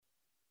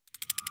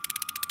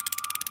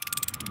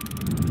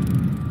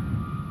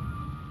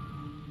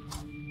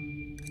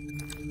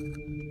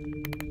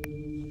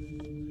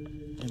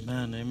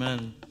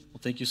Amen.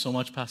 Well, thank you so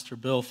much, Pastor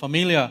Bill.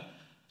 Familia,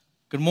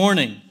 good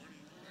morning.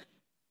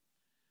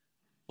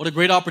 What a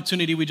great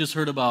opportunity we just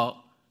heard about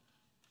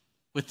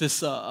with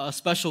this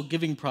special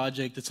giving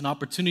project. It's an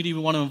opportunity we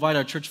want to invite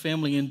our church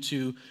family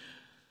into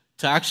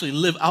to actually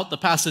live out the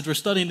passage we're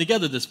studying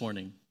together this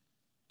morning,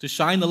 to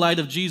shine the light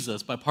of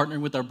Jesus by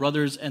partnering with our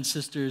brothers and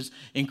sisters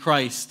in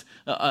Christ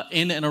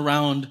in and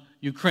around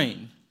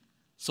Ukraine.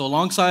 So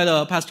alongside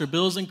Pastor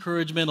Bill's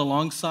encouragement,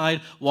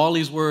 alongside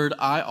Wally's word,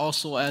 I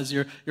also, as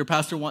your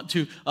pastor, want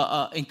to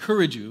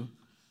encourage you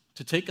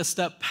to take a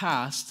step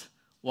past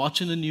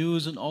watching the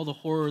news and all the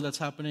horror that's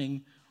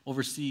happening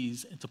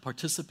overseas and to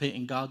participate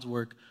in God's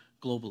work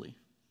globally.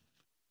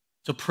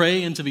 To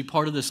pray and to be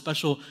part of this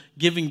special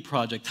giving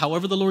project.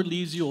 However the Lord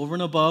leads you, over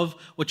and above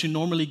what you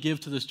normally give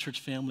to this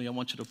church family, I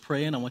want you to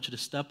pray and I want you to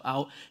step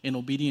out in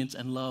obedience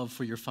and love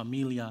for your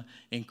familia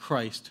in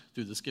Christ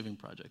through this giving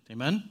project.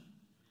 Amen?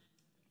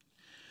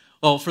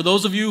 Well, for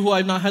those of you who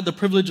I've not had the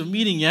privilege of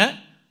meeting yet,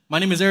 my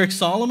name is Eric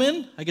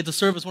Solomon. I get to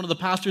serve as one of the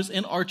pastors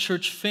in our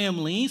church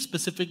family.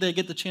 Specifically, I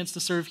get the chance to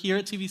serve here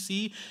at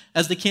TVC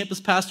as the campus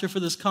pastor for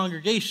this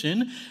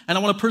congregation. And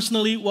I want to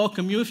personally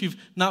welcome you. If you've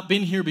not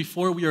been here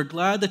before, we are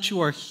glad that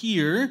you are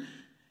here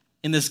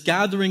in this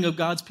gathering of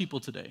God's people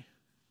today.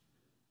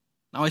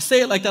 Now, I say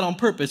it like that on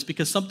purpose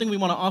because something we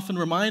want to often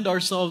remind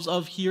ourselves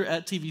of here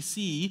at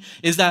TVC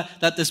is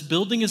that this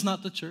building is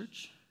not the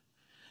church.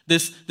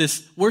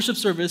 This worship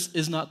service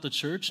is not the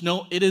church.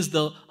 No, it is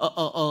the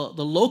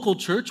local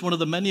church, one of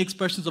the many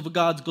expressions of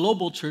God's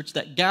global church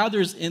that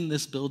gathers in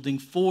this building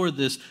for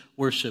this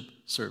worship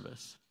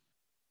service.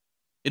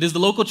 It is the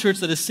local church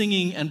that is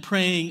singing and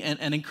praying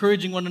and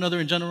encouraging one another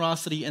in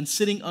generosity and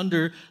sitting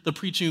under the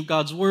preaching of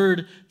God's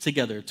word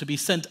together, to be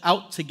sent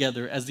out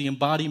together as the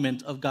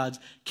embodiment of God's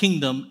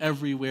kingdom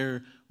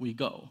everywhere we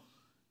go.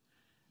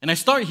 And I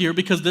start here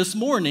because this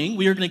morning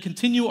we are going to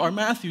continue our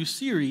Matthew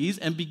series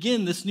and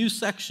begin this new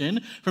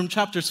section from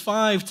chapters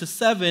 5 to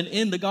 7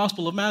 in the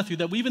Gospel of Matthew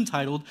that we've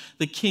entitled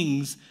The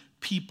King's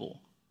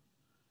People.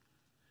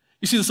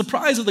 You see, the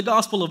surprise of the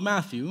Gospel of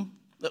Matthew,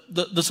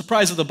 the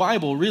surprise of the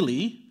Bible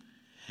really,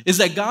 is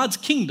that God's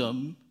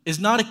kingdom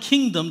is not a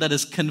kingdom that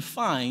is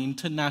confined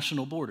to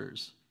national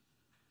borders.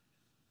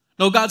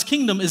 No, God's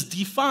kingdom is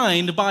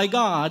defined by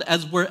God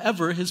as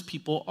wherever his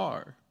people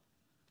are.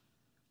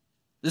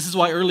 This is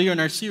why earlier in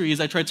our series,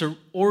 I tried to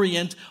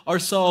orient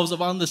ourselves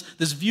around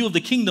this view of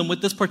the kingdom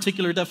with this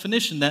particular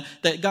definition,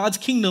 that God's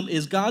kingdom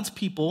is God's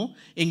people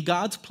in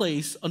God's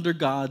place under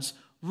God's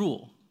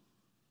rule.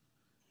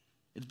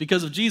 It's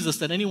because of Jesus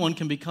that anyone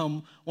can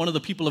become one of the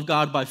people of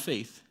God by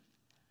faith.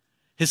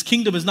 His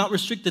kingdom is not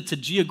restricted to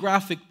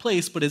geographic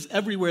place, but is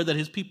everywhere that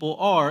his people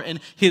are.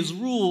 And his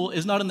rule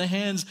is not in the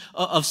hands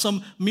of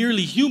some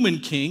merely human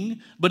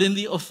king, but in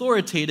the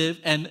authoritative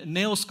and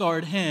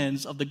nail-scarred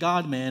hands of the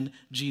God-man,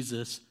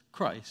 Jesus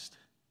Christ.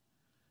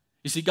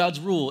 You see, God's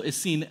rule is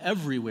seen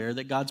everywhere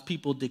that God's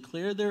people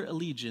declare their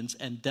allegiance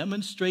and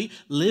demonstrate,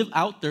 live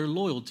out their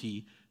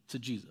loyalty to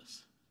Jesus.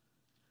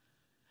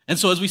 And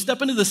so as we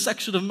step into this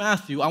section of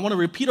Matthew, I want to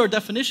repeat our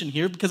definition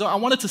here because I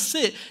want it to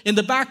sit in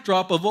the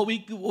backdrop of what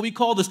we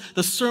call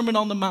the Sermon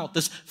on the Mount,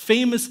 this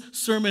famous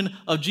sermon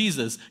of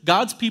Jesus.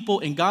 God's people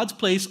in God's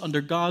place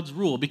under God's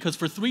rule. Because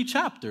for 3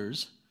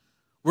 chapters,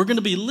 we're going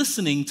to be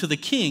listening to the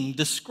king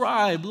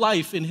describe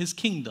life in his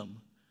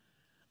kingdom,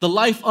 the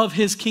life of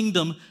his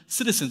kingdom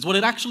citizens, what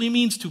it actually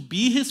means to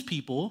be his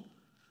people,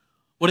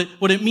 what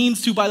it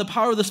means to, by the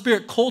power of the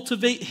Spirit,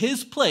 cultivate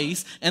his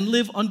place and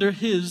live under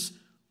his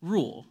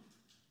rule.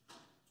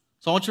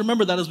 So I want you to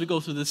remember that as we go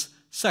through this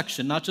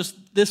section, not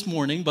just this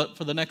morning, but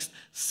for the next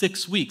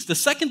 6 weeks. The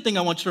second thing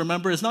I want you to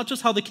remember is not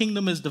just how the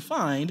kingdom is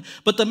defined,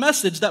 but the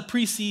message that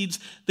precedes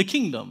the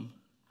kingdom.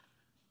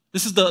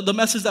 This is the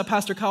message that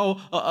Pastor Kyle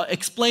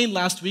explained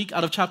last week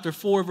out of chapter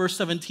 4, verse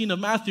 17 of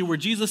Matthew, where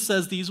Jesus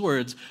says these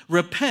words,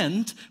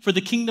 "Repent, for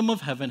the kingdom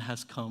of heaven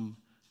has come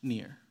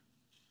near."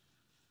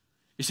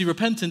 You see,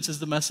 repentance is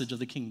the message of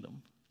the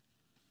kingdom.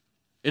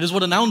 It is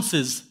what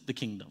announces the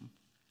kingdom.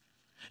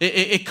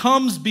 It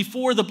comes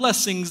before the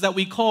blessings that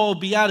we call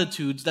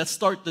Beatitudes that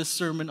start this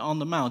Sermon on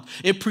the Mount.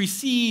 It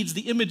precedes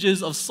the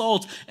images of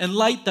salt and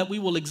light that we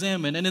will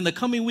examine. And in the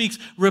coming weeks,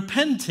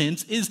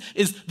 repentance is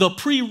the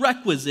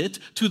prerequisite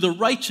to the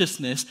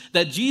righteousness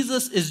that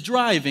Jesus is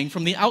driving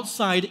from the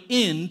outside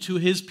in to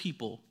his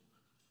people,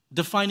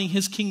 defining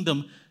his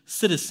kingdom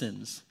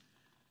citizens.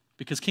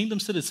 Because kingdom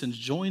citizens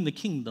join the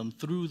kingdom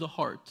through the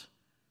heart,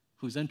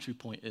 whose entry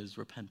point is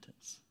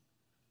repentance.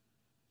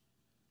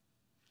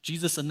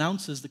 Jesus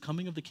announces the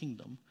coming of the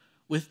kingdom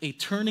with a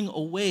turning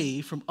away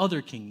from other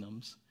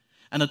kingdoms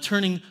and a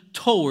turning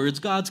towards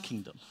God's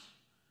kingdom.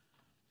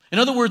 In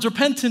other words,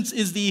 repentance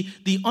is the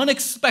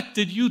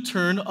unexpected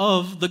U-turn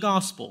of the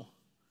gospel.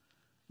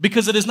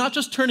 Because it is not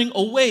just turning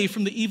away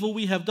from the evil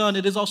we have done,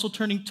 it is also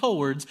turning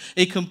towards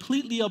a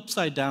completely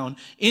upside down,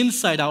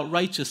 inside out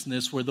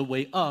righteousness where the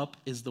way up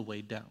is the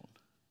way down.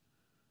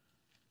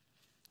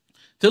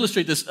 To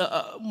illustrate this,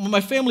 when my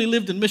family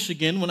lived in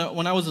Michigan,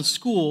 when I was in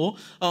school,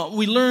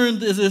 we learned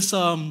this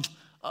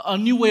a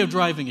new way of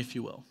driving, if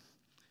you will.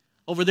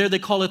 Over there, they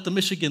call it the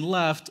Michigan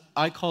left.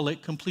 I call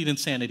it complete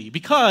insanity.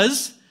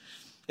 Because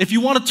if you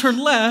want to turn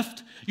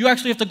left, you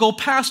actually have to go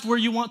past where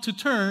you want to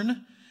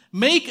turn,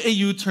 make a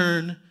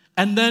U-turn,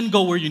 and then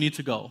go where you need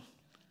to go.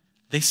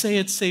 They say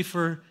it's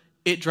safer.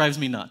 It drives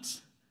me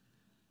nuts.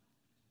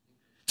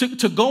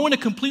 To go in a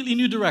completely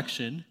new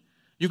direction,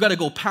 you got to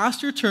go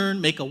past your turn,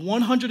 make a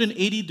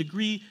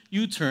 180-degree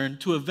U-turn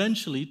to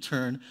eventually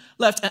turn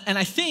left. And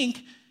I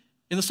think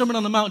in the Sermon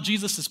on the Mount,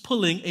 Jesus is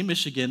pulling a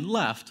Michigan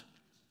left.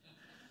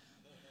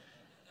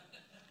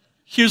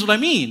 Here's what I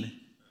mean.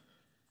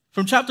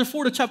 From chapter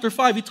 4 to chapter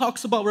 5, he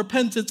talks about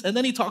repentance, and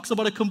then he talks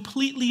about a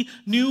completely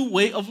new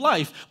way of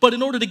life. But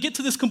in order to get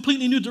to this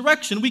completely new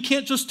direction, we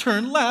can't just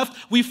turn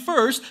left. We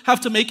first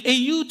have to make a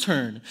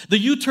U-turn, the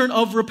U-turn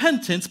of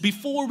repentance,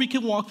 before we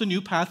can walk the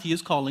new path he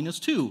is calling us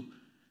to.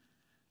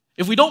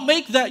 If we don't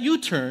make that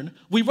U-turn,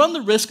 we run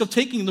the risk of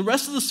taking the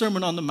rest of the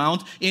Sermon on the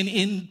Mount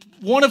in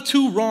one of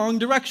two wrong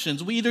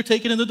directions. We either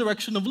take it in the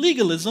direction of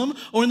legalism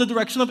or in the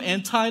direction of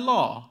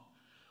anti-law.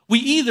 We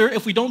either,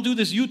 if we don't do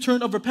this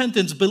U-turn of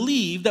repentance,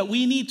 believe that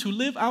we need to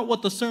live out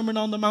what the Sermon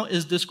on the Mount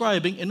is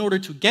describing in order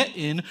to get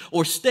in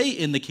or stay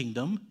in the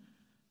kingdom,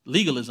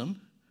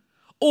 legalism,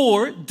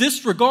 or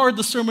disregard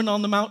the Sermon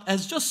on the Mount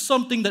as just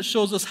something that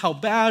shows us how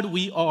bad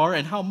we are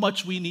and how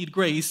much we need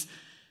grace,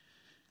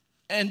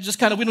 and just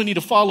kind of, we don't need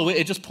to follow it.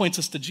 It just points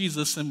us to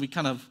Jesus, and we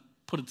kind of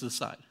put it to the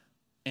side.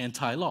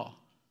 Anti-law.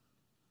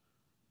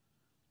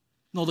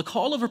 No, the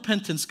call of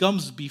repentance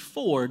comes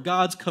before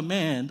God's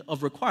command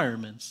of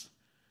requirements,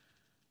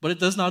 but it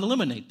does not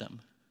eliminate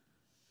them.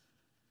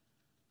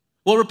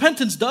 What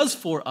repentance does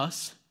for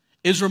us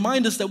is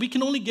remind us that we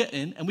can only get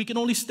in and we can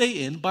only stay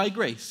in by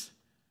grace,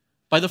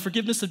 by the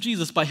forgiveness of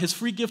Jesus, by his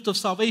free gift of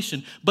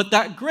salvation. But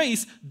that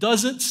grace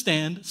doesn't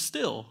stand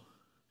still.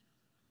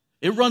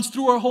 It runs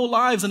through our whole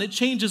lives, and it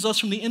changes us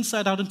from the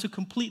inside out into a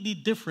completely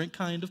different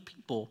kind of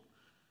people,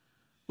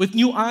 with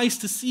new eyes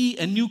to see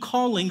and new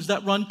callings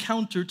that run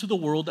counter to the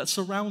world that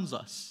surrounds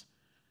us,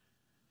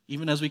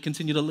 even as we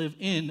continue to live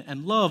in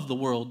and love the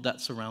world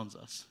that surrounds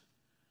us.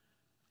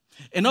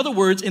 In other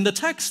words, in the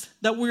text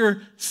that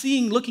we're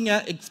seeing, looking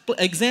at,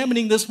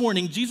 examining this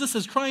morning, Jesus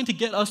is trying to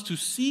get us to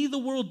see the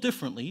world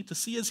differently, to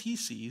see as he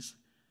sees.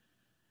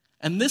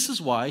 And this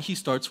is why he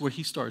starts where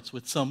he starts,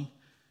 with some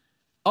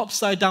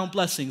upside-down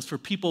blessings for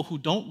people who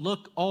don't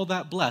look all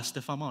that blessed,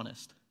 if I'm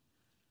honest.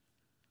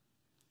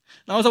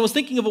 Now, as I was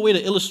thinking of a way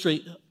to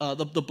illustrate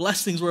the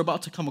blessings we're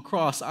about to come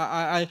across,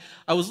 I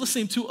was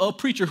listening to a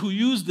preacher who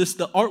used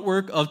the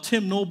artwork of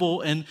Tim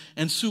Noble and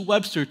Sue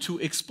Webster to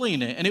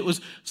explain it. And it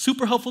was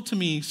super helpful to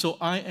me, so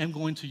I am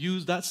going to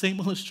use that same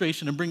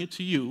illustration and bring it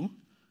to you.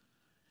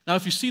 Now,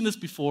 if you've seen this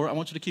before, I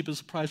want you to keep it a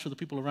surprise for the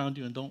people around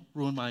you and don't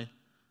ruin my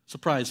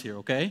surprise here,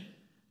 okay?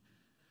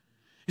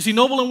 You see,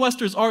 Noble and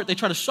Webster's art, they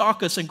try to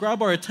shock us and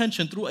grab our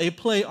attention through a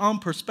play on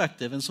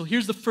perspective. And so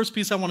here's the first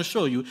piece I want to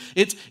show you.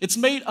 It's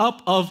made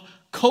up of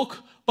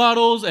Coke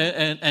bottles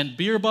and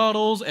beer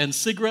bottles and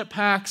cigarette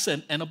packs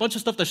and a bunch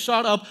of stuff that's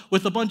shot up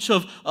with a bunch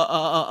of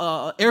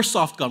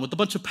airsoft gun, with a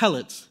bunch of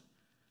pellets.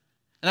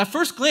 And at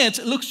first glance,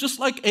 it looks just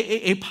like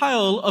a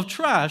pile of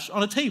trash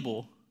on a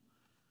table.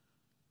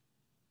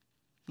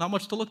 Not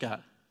much to look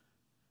at.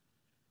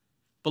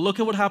 But look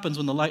at what happens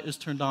when the light is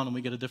turned on and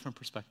we get a different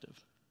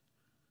perspective.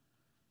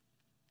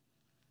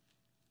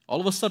 All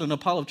of a sudden, a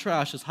pile of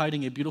trash is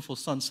hiding a beautiful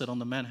sunset on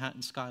the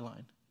Manhattan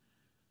skyline.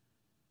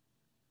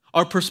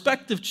 Our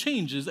perspective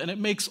changes, and it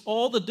makes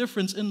all the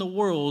difference in the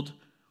world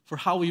for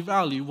how we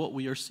value what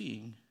we are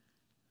seeing.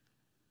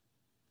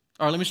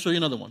 All right, let me show you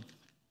another one.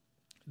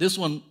 This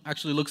one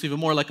actually looks even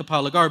more like a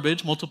pile of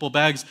garbage, multiple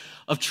bags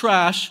of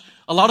trash,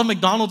 a lot of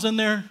McDonald's in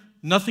there.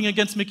 Nothing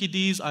against Mickey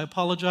D's. I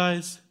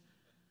apologize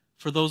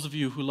for those of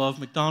you who love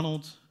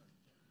McDonald's.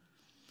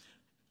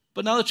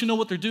 But now that you know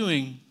what they're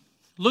doing,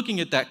 looking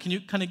at that, can you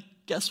kind of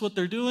guess what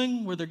they're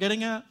doing, where they're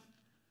getting at?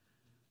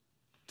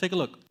 Take a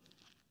look.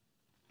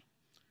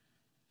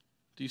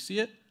 Do you see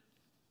it?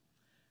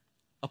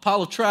 A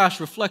pile of trash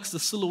reflects the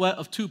silhouette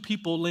of two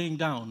people laying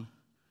down,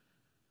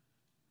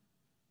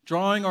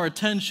 drawing our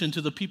attention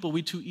to the people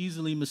we too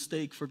easily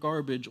mistake for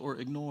garbage or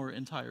ignore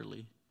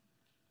entirely.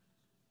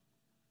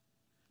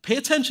 Pay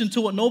attention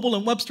to what Noble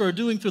and Webster are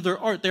doing through their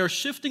art. They are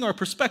shifting our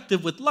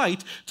perspective with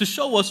light to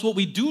show us what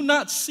we do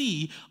not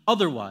see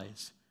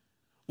otherwise,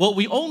 what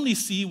we only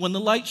see when the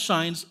light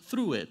shines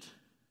through it.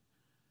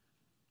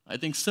 I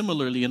think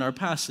similarly in our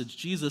passage,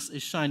 Jesus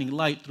is shining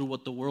light through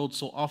what the world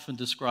so often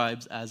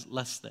describes as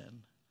less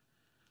than,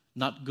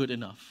 not good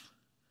enough,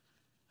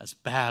 as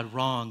bad,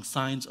 wrong,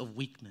 signs of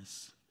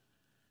weakness.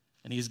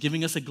 And he is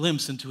giving us a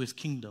glimpse into his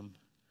kingdom.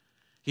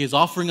 He is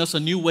offering us a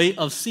new way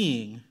of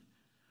seeing.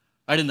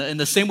 Right? In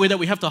the same way that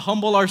we have to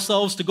humble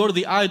ourselves to go to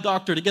the eye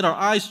doctor to get our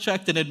eyes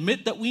checked and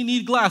admit that we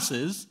need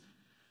glasses,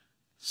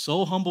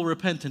 so humble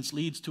repentance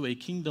leads to a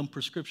kingdom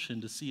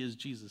prescription to see as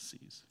Jesus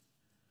sees,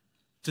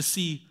 to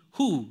see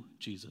who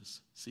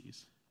Jesus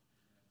sees.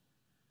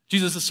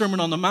 Jesus'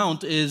 Sermon on the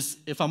Mount is,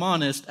 if I'm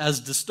honest,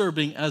 as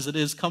disturbing as it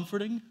is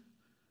comforting.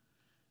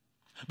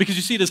 Because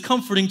you see, it is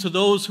comforting to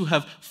those who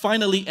have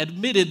finally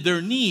admitted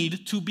their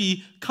need to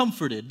be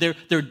comforted,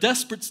 their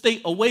desperate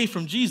state away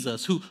from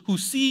Jesus, who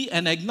see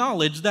and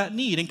acknowledge that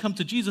need and come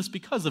to Jesus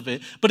because of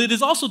it. But it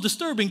is also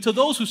disturbing to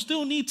those who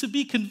still need to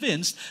be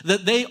convinced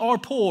that they are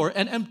poor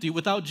and empty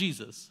without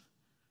Jesus.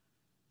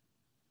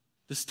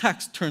 This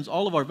text turns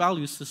all of our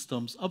value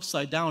systems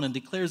upside down and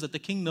declares that the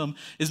kingdom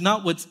is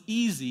not what's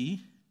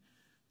easy,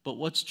 but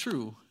what's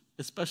true,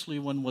 especially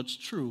when what's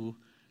true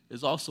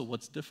is also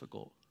what's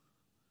difficult.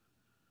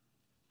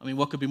 I mean,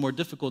 what could be more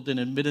difficult than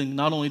admitting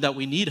not only that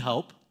we need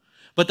help,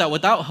 but that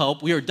without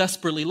help, we are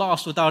desperately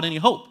lost without any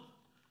hope,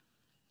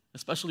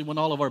 especially when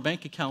all of our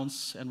bank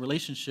accounts and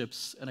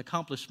relationships and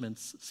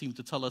accomplishments seem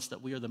to tell us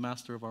that we are the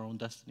master of our own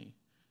destiny,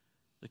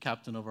 the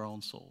captain of our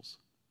own souls.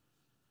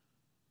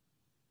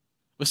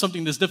 With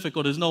something this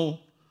difficult, it's no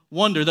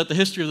wonder that the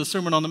history of the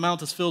Sermon on the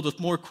Mount is filled with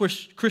more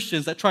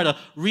Christians that try to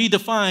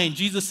redefine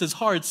Jesus'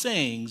 hard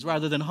sayings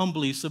rather than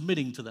humbly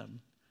submitting to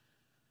them.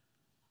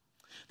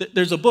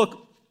 There's a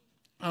book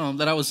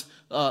that I was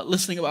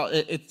listening about.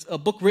 It's a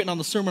book written on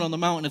the Sermon on the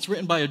Mount, and it's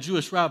written by a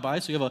Jewish rabbi.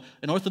 So you have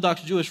an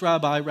Orthodox Jewish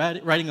rabbi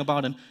writing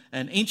about an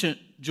ancient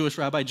Jewish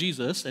rabbi,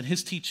 Jesus, and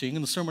his teaching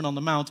in the Sermon on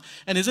the Mount.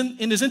 And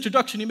in his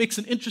introduction, he makes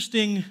an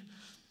interesting,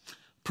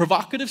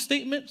 provocative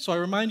statement. So I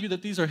remind you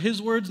that these are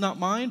his words, not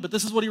mine, but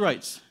this is what he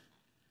writes.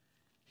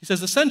 He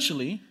says,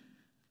 essentially,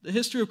 the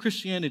history of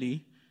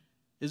Christianity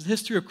is the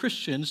history of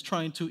Christians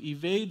trying to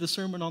evade the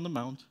Sermon on the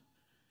Mount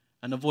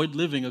and avoid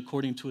living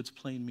according to its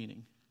plain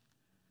meaning.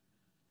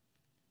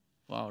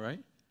 Wow, right?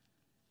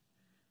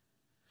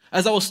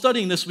 As I was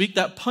studying this week,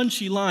 that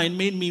punchy line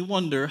made me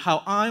wonder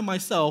how I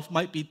myself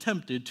might be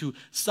tempted to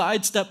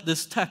sidestep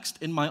this text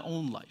in my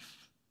own life.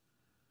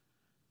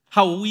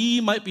 How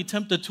we might be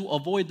tempted to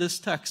avoid this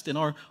text in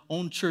our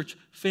own church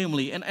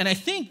family. And I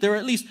think there are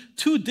at least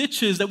two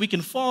ditches that we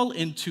can fall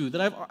into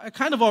that I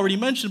kind of already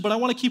mentioned, but I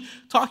want to keep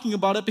talking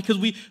about it because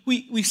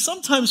we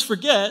sometimes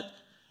forget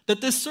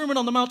that this Sermon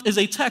on the Mount is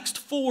a text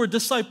for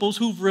disciples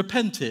who've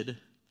repented.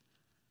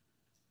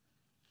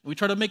 We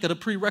try to make it a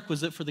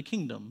prerequisite for the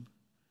kingdom.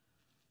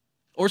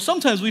 Or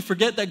sometimes we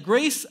forget that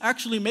grace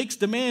actually makes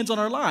demands on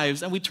our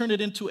lives and we turn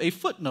it into a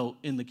footnote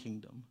in the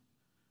kingdom.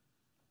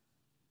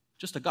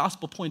 Just a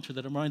gospel pointer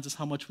that reminds us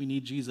how much we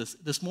need Jesus.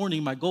 This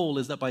morning, my goal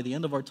is that by the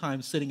end of our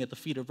time sitting at the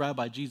feet of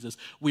Rabbi Jesus,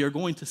 we are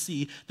going to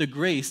see the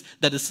grace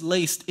that is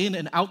laced in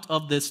and out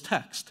of this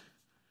text,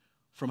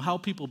 from how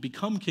people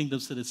become kingdom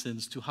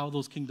citizens to how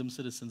those kingdom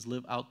citizens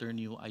live out their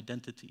new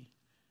identity.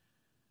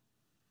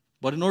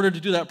 But in order to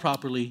do that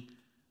properly,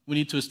 we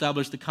need to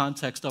establish the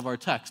context of our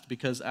text,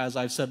 because as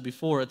I've said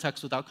before, a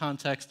text without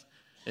context,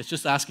 it's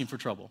just asking for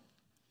trouble.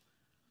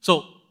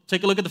 So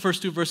take a look at the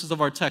first two verses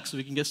of our text so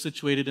we can get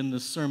situated in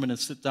this sermon and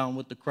sit down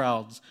with the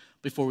crowds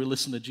before we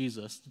listen to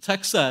Jesus. The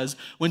text says,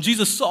 when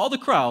Jesus saw the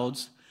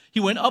crowds, he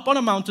went up on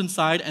a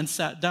mountainside and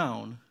sat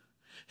down.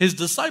 His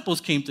disciples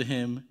came to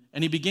him,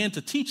 and he began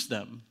to teach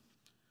them.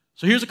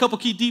 So here's a couple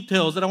key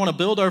details that I want to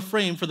build our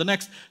frame for the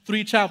next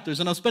 3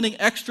 chapters. And I'm spending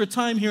extra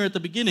time here at the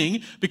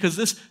beginning because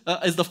this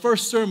is the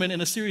first sermon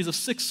in a series of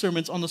 6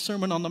 sermons on the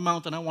Sermon on the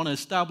Mount, and I want to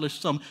establish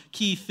some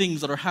key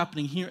things that are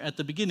happening here at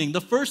the beginning.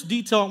 The first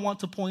detail I want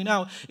to point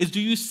out is,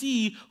 do you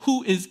see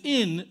who is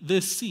in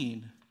this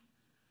scene?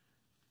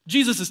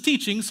 Jesus is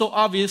teaching, so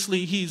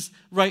obviously he's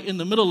right in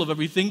the middle of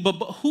everything, but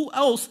who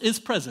else is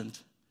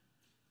present?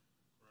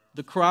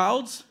 The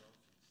crowds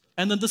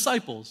and the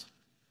disciples.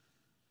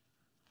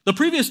 The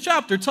previous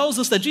chapter tells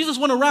us that Jesus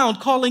went around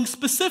calling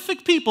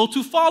specific people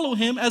to follow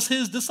him as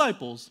his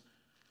disciples.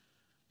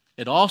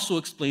 It also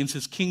explains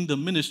his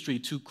kingdom ministry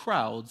to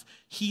crowds,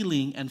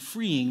 healing and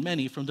freeing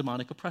many from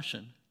demonic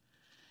oppression.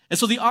 And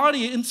so the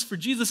audience for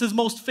Jesus'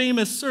 most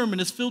famous sermon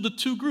is filled with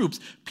 2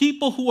 groups: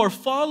 people who are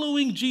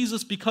following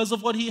Jesus because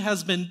of what he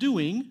has been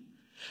doing,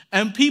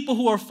 and people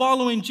who are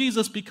following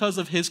Jesus because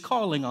of his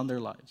calling on their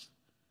lives.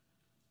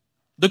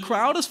 The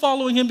crowd is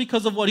following him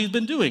because of what he's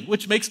been doing,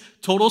 which makes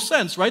total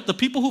sense, right? The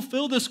people who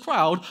fill this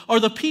crowd are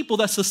the people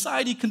that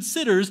society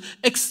considers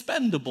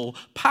expendable,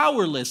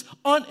 powerless,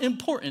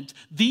 unimportant.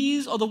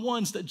 These are the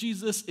ones that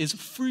Jesus is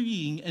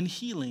freeing and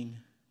healing.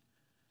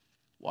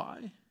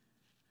 Why?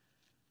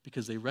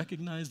 Because they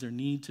recognize their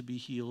need to be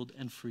healed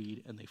and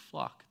freed, and they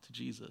flock to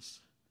Jesus.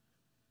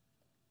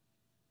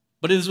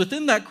 But it is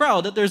within that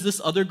crowd that there's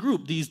this other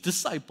group, these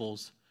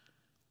disciples.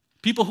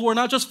 People who are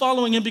not just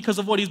following him because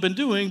of what he's been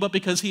doing, but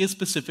because he has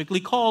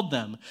specifically called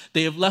them.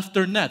 They have left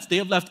their nets. They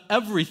have left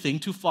everything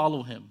to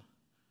follow him.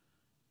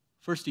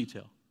 First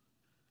detail.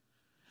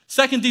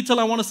 Second detail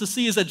I want us to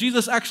see is that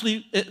Jesus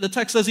actually, the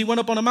text says he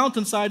went up on a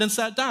mountainside and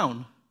sat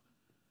down.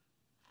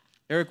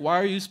 Eric, why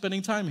are you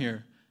spending time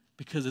here?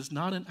 Because it's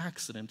not an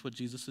accident what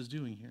Jesus is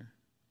doing here.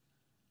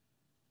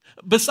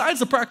 Besides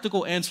the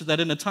practical answer that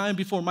in a time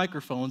before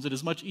microphones, it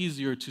is much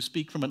easier to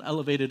speak from an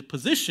elevated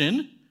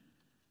position,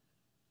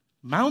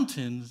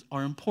 mountains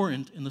are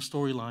important in the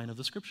storyline of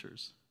the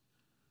scriptures.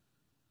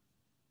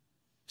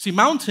 See,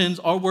 mountains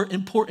are where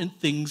important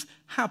things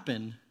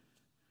happen.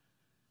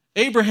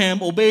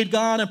 Abraham obeyed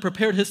God and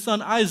prepared his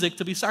son Isaac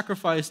to be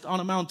sacrificed on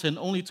a mountain,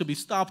 only to be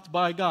stopped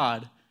by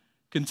God,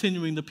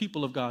 continuing the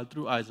people of God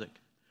through Isaac.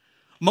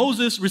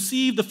 Moses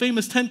received the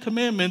famous 10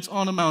 Commandments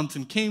on a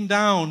mountain, came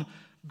down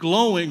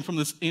glowing from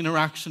this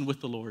interaction with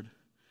the Lord.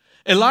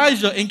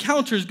 Elijah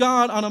encounters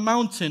God on a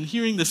mountain,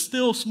 hearing the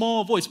still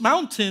small voice.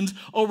 Mountains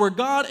are where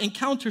God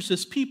encounters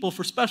his people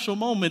for special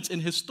moments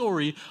in his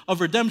story of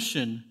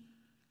redemption.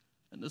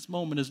 And this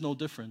moment is no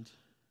different.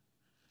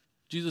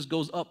 Jesus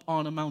goes up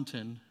on a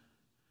mountain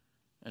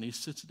and he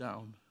sits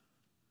down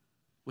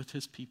with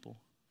his people.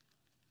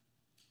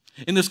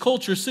 In this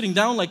culture, sitting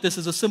down like this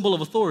is a symbol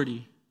of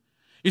authority.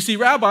 You see,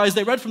 rabbis,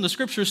 they read from the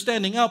scriptures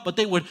standing up, but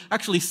they would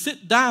actually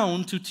sit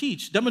down to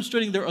teach,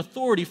 demonstrating their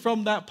authority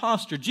from that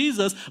posture.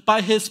 Jesus, by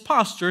his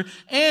posture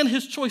and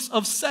his choice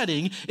of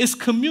setting, is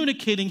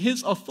communicating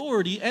his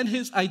authority and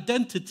his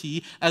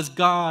identity as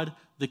God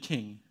the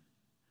King.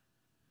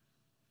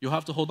 You'll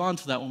have to hold on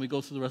to that when we go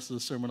through the rest of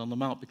the Sermon on the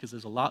Mount, because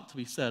there's a lot to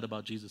be said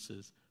about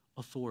Jesus'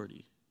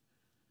 authority.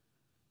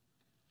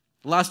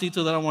 The last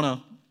detail that I want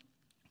to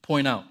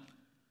point out,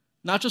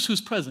 not just who's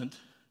present,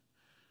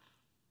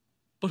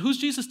 but who's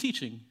Jesus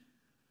teaching?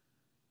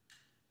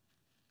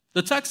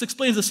 The text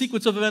explains the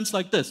sequence of events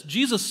like this.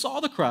 Jesus saw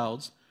the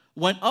crowds,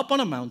 went up on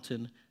a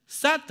mountain,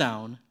 sat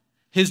down,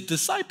 his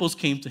disciples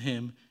came to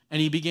him, and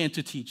he began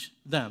to teach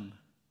them.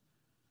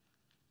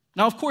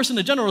 Now, of course, in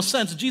the general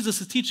sense,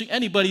 Jesus is teaching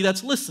anybody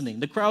that's listening,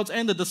 the crowds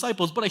and the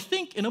disciples, but I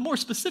think in a more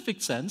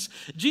specific sense,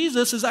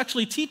 Jesus is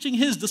actually teaching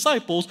his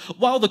disciples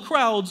while the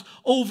crowds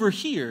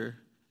overhear.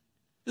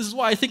 This is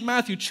why I think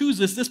Matthew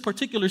chooses this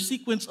particular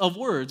sequence of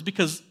words,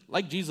 because,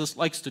 like Jesus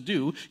likes to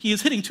do, he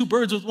is hitting two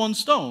birds with one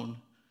stone.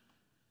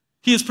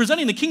 He is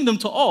presenting the kingdom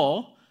to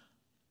all,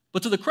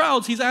 but to the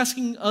crowds, he's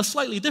asking a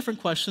slightly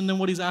different question than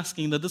what he's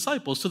asking the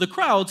disciples. To the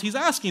crowds, he's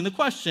asking the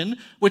question,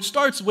 which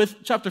starts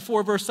with chapter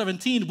 4, verse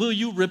 17, will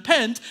you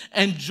repent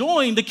and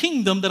join the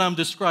kingdom that I'm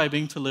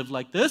describing to live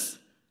like this?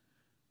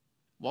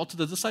 While to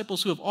the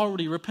disciples who have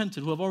already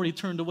repented, who have already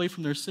turned away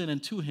from their sin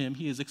and to him,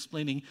 he is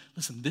explaining,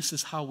 listen, this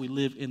is how we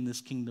live in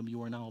this kingdom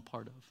you are now a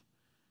part of.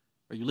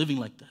 Are you living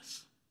like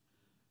this?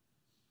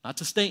 Not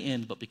to stay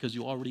in, but because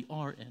you already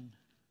are in.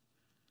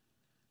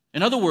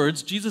 In other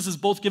words, Jesus is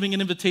both giving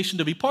an invitation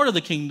to be part of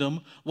the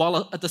kingdom,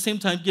 while at the same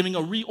time giving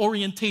a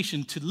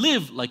reorientation to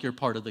live like you're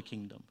part of the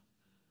kingdom.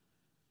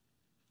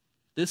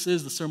 This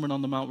is the Sermon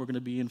on the Mount we're going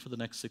to be in for the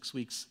next 6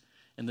 weeks.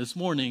 And this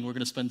morning, we're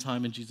going to spend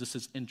time in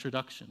Jesus'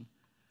 introduction,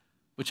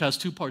 which has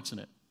two parts in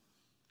it.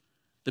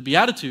 The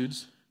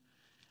Beatitudes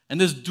and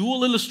this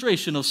dual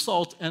illustration of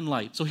salt and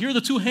light. So here are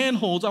the two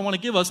handholds I want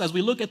to give us as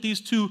we look at these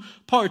two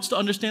parts to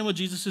understand what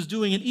Jesus is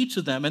doing in each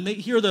of them. And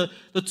here are the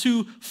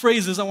two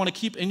phrases I want to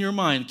keep in your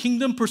mind.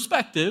 Kingdom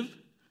perspective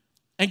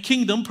and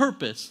kingdom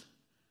purpose.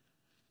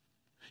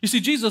 You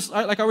see, Jesus,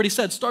 like I already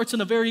said, starts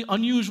in a very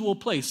unusual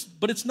place.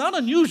 But it's not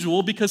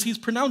unusual because he's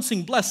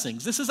pronouncing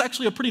blessings. This is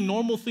actually a pretty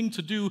normal thing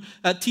to do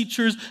at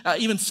teachers.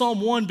 Even Psalm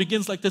 1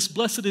 begins like this.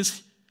 Blessed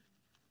is...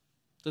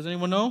 Does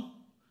anyone know?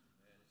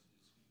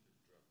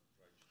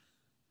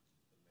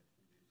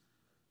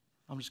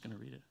 I'm just going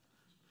to read it.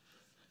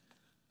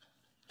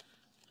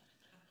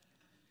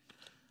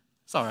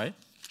 It's all right.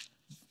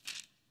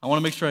 I want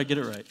to make sure I get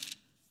it right.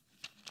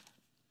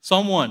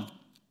 Psalm 1.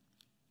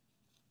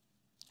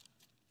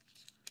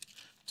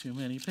 Too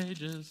many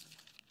pages.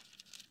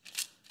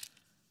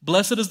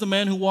 Blessed is the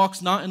man who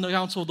walks not in the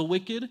counsel of the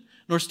wicked,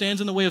 nor stands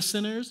in the way of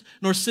sinners,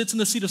 nor sits in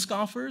the seat of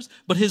scoffers,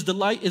 but his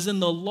delight is in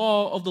the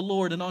law of the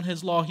Lord, and on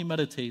his law he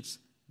meditates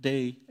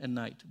day and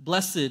night.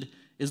 Blessed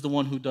is the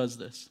one who does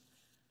this.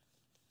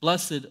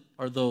 Blessed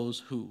are those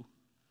who.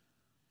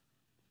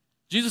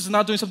 Jesus is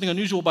not doing something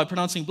unusual by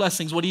pronouncing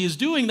blessings. What he is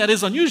doing that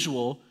is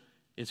unusual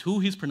is who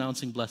he's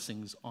pronouncing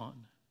blessings on.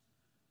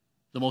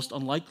 The most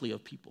unlikely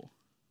of people.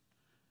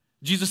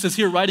 Jesus is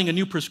here writing a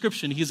new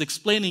prescription. He is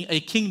explaining a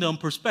kingdom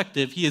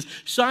perspective. He is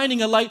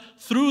shining a light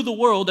through the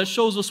world that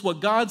shows us what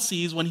God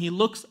sees when he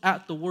looks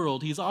at the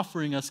world. He's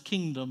offering us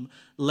kingdom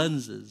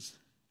lenses.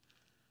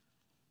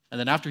 And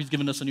then after he's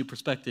given us a new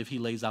perspective, he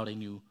lays out a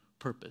new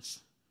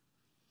purpose.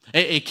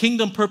 A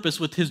kingdom purpose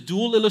with his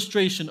dual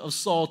illustration of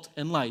salt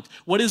and light.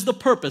 What is the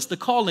purpose, the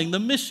calling, the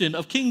mission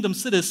of kingdom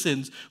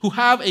citizens who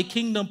have a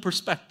kingdom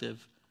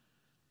perspective?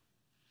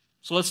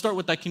 So let's start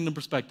with that kingdom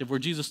perspective where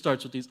Jesus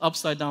starts with these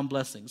upside down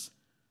blessings.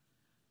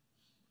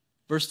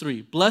 Verse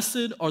 3,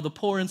 blessed are the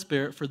poor in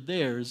spirit, for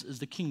theirs is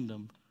the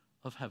kingdom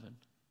of heaven.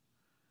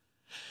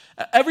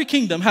 Every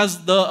kingdom has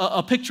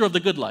a picture of the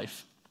good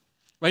life,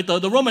 right?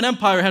 The Roman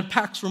Empire had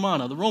Pax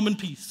Romana, the Roman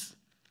peace.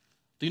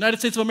 The United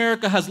States of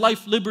America has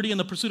life, liberty, and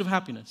the pursuit of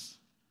happiness.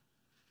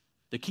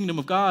 The kingdom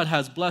of God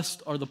has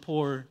blessed are the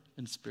poor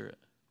in spirit.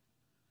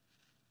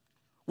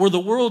 Where the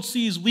world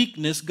sees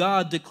weakness,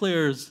 God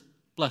declares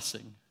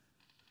blessing.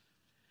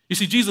 You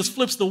see, Jesus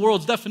flips the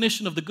world's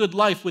definition of the good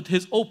life with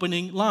his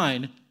opening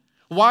line.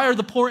 Why are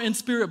the poor in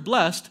spirit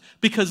blessed?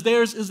 Because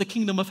theirs is the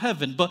kingdom of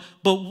heaven. But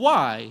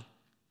why?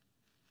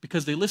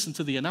 Because they listened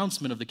to the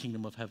announcement of the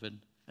kingdom of heaven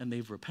and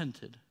they've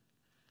repented.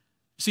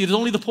 See, it is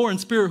only the poor in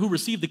spirit who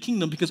receive the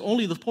kingdom, because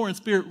only the poor in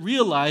spirit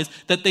realize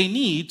that they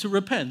need to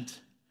repent,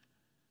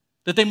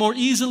 that they more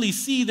easily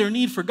see their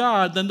need for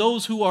God than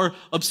those who are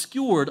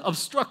obscured,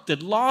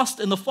 obstructed, lost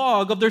in the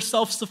fog of their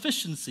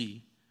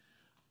self-sufficiency.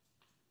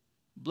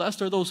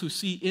 Blessed are those who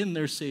see in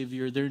their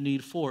Savior their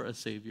need for a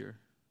Savior.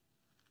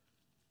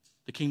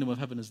 The kingdom of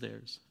heaven is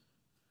theirs.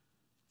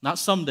 Not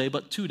someday,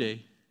 but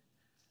today.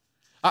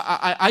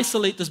 I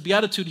isolate this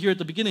beatitude here at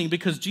the beginning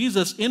because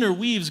Jesus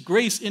interweaves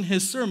grace in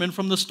his sermon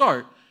from the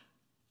start.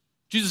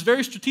 Jesus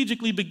very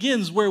strategically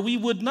begins where we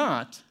would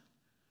not.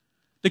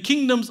 The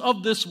kingdoms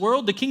of this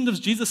world, the kingdoms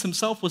Jesus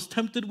himself was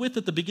tempted with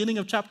at the beginning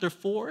of chapter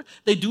 4,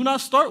 they do not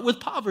start with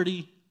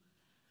poverty.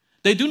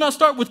 They do not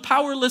start with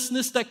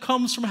powerlessness that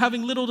comes from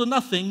having little to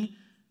nothing,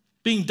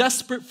 being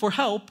desperate for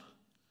help.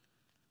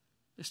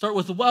 They start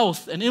with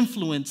wealth and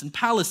influence and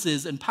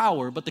palaces and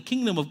power. But the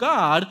kingdom of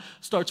God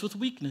starts with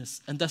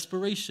weakness and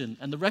desperation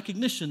and the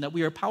recognition that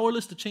we are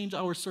powerless to change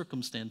our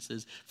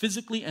circumstances,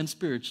 physically and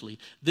spiritually.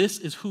 This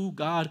is who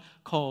God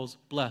calls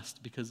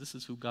blessed, because this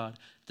is who God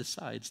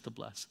decides to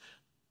bless,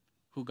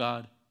 who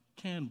God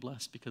can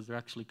bless because they're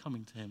actually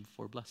coming to him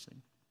for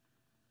blessing.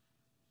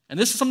 And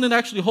this is something that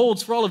actually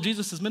holds for all of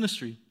Jesus'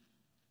 ministry.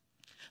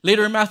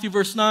 Later in Matthew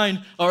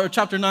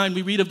chapter 9,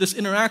 we read of this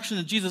interaction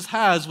that Jesus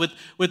has with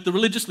the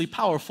religiously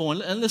powerful.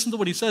 And listen to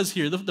what he says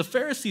here. The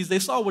Pharisees, they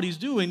saw what he's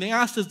doing. They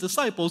asked his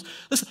disciples,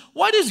 listen,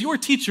 why does your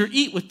teacher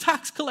eat with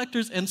tax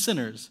collectors and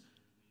sinners?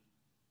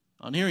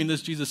 On hearing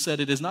this, Jesus said,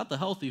 it is not the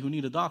healthy who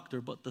need a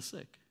doctor, but the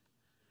sick.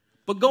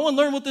 But go and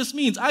learn what this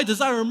means. I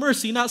desire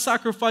mercy, not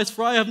sacrifice,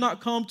 for I have not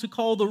come to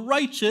call the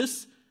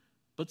righteous,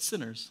 but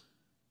sinners.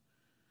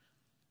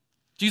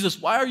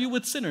 Jesus, why are you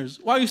with sinners?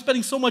 Why are you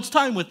spending so much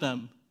time with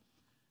them?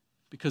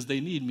 Because they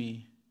need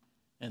me,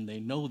 and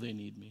they know they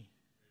need me.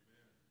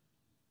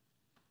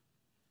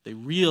 They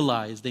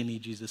realize they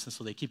need Jesus, and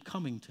so they keep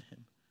coming to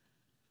him.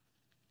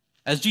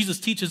 As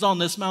Jesus teaches on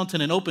this mountain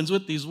and opens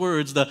with these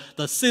words,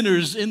 the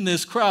sinners in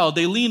this crowd,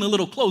 they lean a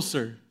little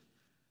closer.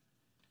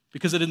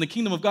 Because in the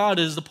kingdom of God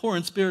is the poor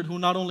in spirit who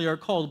not only are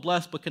called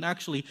blessed, but can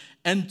actually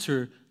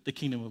enter the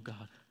kingdom of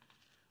God.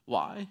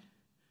 Why?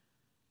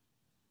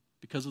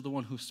 Because of the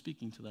one who's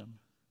speaking to them.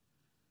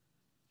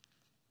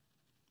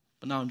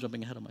 But now I'm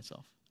jumping ahead of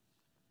myself.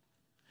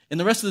 In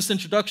the rest of this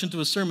introduction to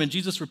his sermon,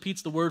 Jesus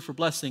repeats the word for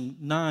blessing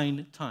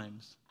 9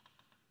 times.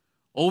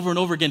 Over and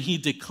over again, he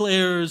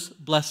declares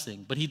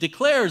blessing. But he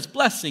declares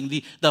blessing,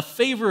 the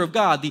favor of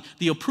God,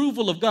 the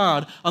approval of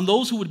God on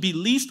those who would be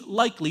least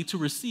likely to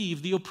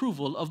receive the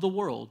approval of the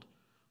world.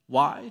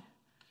 Why?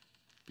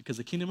 Because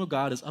the kingdom of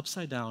God is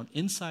upside down,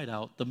 inside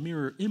out, the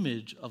mirror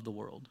image of the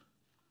world.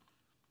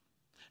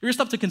 You ever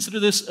stop to consider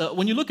this?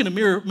 When you look in a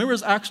mirror,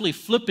 mirrors actually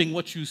flipping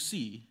what you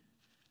see.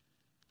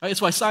 Right?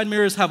 It's why side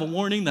mirrors have a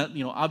warning that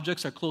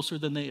objects are closer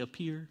than they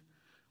appear.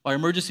 Why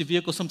emergency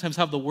vehicles sometimes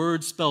have the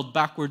words spelled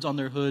backwards on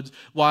their hoods.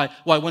 Why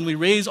when we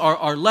raise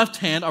our left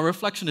hand, our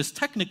reflection is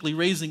technically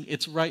raising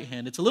its right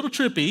hand. It's a little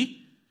trippy,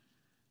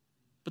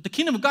 but the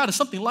kingdom of God is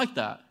something like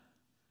that.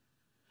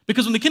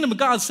 Because when the kingdom of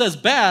God says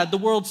bad, the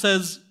world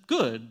says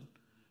good.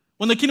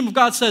 When the kingdom of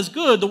God says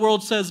good, the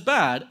world says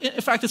bad.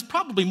 In fact, it's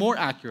probably more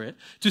accurate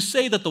to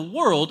say that the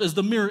world is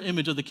the mirror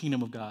image of the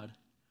kingdom of God.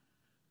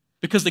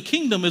 Because the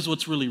kingdom is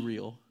what's really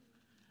real.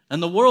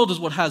 And the world is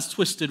what has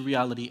twisted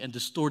reality and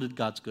distorted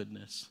God's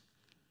goodness.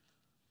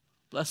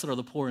 Blessed are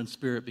the poor in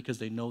spirit because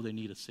they know they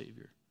need a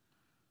Savior.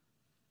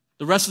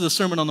 The rest of the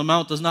Sermon on the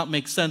Mount does not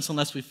make sense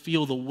unless we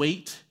feel the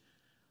weight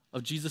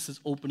of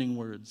Jesus' opening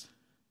words.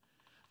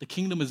 The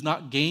kingdom is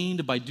not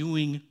gained by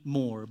doing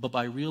more, but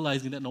by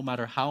realizing that no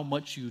matter how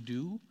much you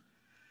do,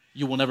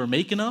 you will never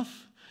make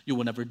enough, you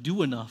will never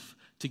do enough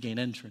to gain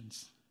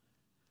entrance.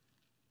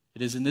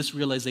 It is in this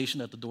realization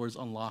that the door is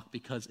unlocked,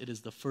 because it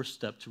is the first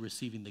step to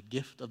receiving the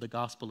gift of the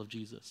gospel of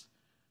Jesus.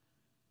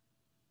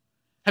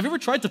 Have you ever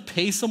tried to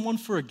pay someone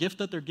for a gift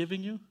that they're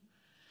giving you?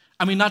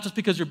 I mean, not just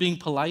because you're being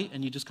polite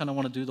and you just kind of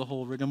want to do the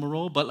whole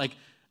rigmarole, but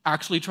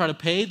actually try to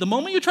pay. The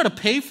moment you try to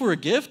pay for a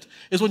gift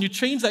is when you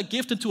change that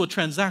gift into a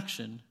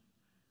transaction.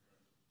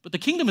 But the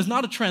kingdom is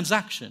not a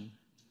transaction.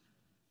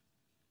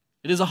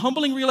 It is a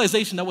humbling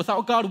realization that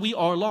without God we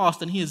are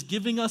lost, and he is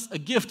giving us a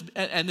gift.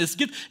 And this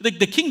gift,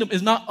 the kingdom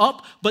is not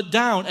up but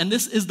down, and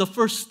this is the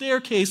first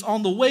staircase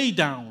on the way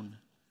down.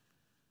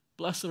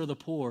 Blessed are the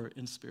poor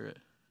in spirit.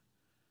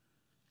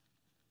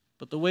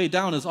 But the way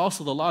down is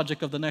also the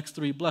logic of the next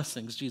 3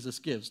 blessings Jesus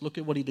gives. Look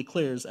at what he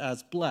declares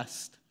as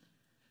blessed.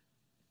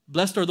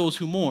 Blessed are those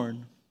who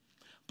mourn.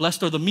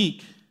 Blessed are the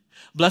meek.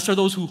 Blessed are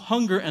those who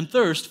hunger and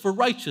thirst for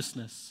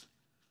righteousness.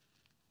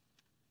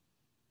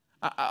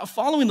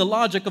 Following the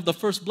logic of the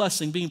first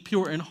blessing, being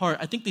pure in heart,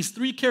 I think these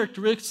 3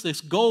 characteristics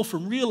go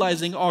from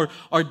realizing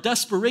our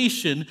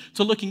desperation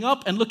to looking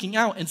up and looking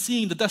out and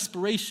seeing the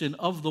desperation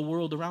of the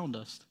world around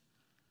us.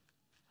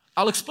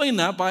 I'll explain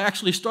that by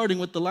actually starting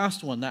with the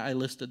last one that I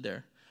listed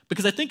there,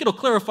 because I think it'll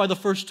clarify the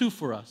first 2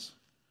 for us.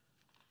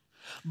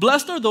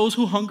 Blessed are those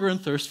who hunger and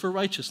thirst for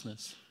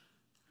righteousness,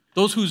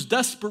 those whose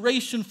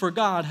desperation for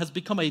God has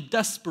become a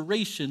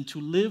desperation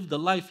to live the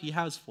life he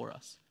has for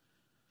us.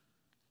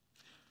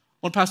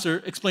 One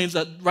pastor explains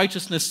that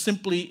righteousness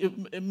simply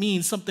it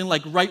means something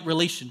like right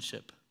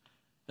relationship,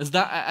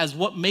 as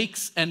what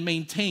makes and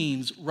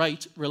maintains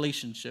right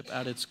relationship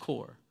at its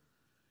core.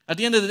 At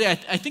the end of the day,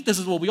 I think this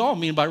is what we all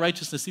mean by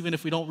righteousness, even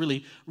if we don't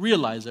really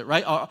realize it,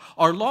 right?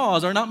 Our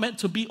laws are not meant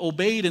to be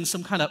obeyed in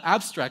some kind of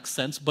abstract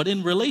sense, but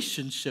in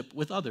relationship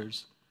with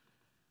others.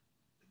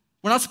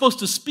 We're not supposed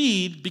to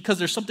speed because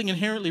there's something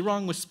inherently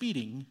wrong with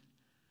speeding.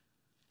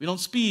 We don't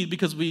speed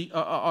because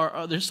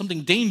there's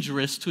something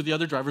dangerous to the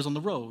other drivers on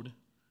the road.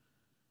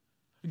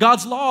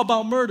 God's law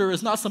about murder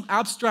is not some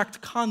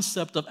abstract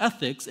concept of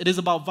ethics. It is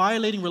about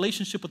violating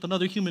relationship with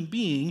another human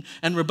being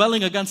and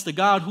rebelling against the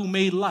God who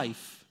made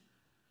life.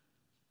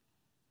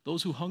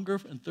 Those who hunger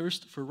and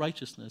thirst for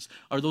righteousness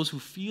are those who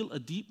feel a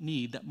deep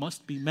need that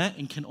must be met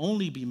and can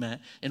only be met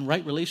in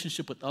right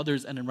relationship with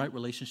others and in right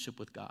relationship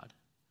with God.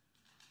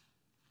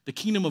 The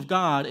kingdom of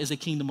God is a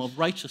kingdom of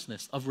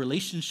righteousness, of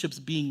relationships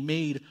being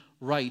made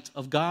right,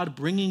 of God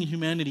bringing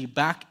humanity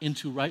back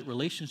into right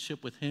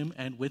relationship with Him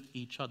and with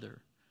each other.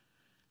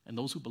 And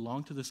those who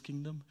belong to this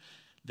kingdom,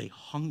 they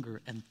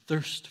hunger and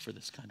thirst for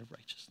this kind of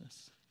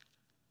righteousness.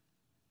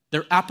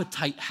 Their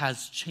appetite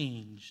has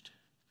changed.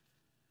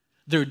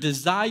 Their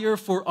desire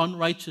for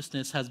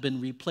unrighteousness has been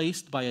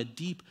replaced by a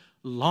deep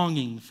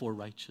longing for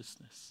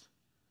righteousness.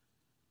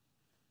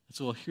 And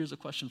so here's a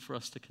question for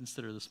us to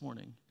consider this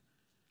morning.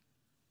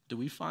 Do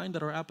we find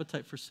that our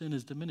appetite for sin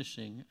is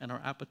diminishing and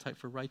our appetite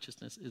for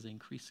righteousness is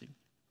increasing?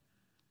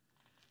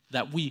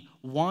 That we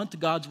want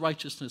God's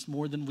righteousness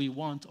more than we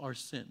want our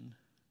sin?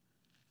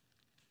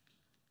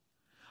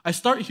 I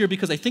start here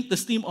because I think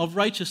this theme of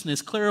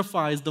righteousness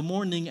clarifies the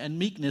mourning and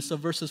meekness of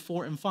verses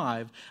 4 and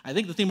 5. I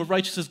think the theme of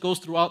righteousness goes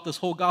throughout this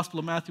whole Gospel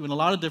of Matthew in a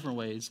lot of different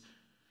ways.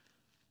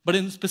 But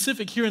in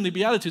specific here in the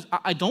Beatitudes,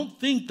 I don't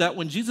think that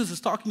when Jesus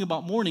is talking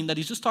about mourning, that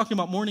he's just talking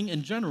about mourning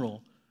in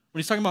general. When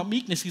he's talking about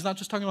meekness, he's not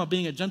just talking about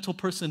being a gentle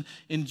person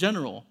in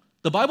general.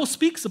 The Bible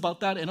speaks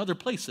about that in other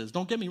places,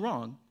 don't get me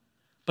wrong.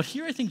 But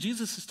here I think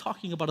Jesus is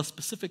talking about a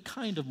specific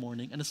kind of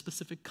mourning and a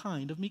specific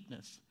kind of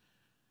meekness.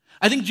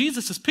 I think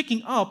Jesus is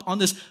picking up on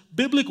this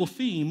biblical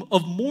theme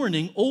of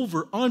mourning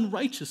over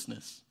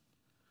unrighteousness,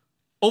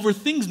 over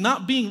things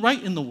not being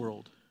right in the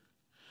world,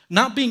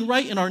 not being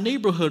right in our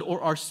neighborhood or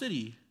our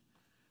city,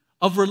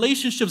 of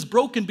relationships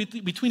broken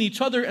between each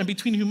other and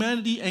between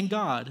humanity and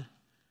God.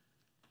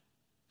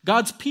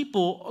 God's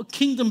people,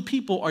 kingdom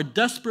people, are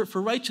desperate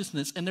for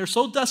righteousness, and they're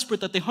so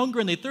desperate that they hunger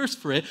and they thirst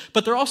for it,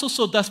 but they're also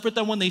so desperate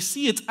that when they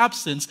see its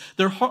absence,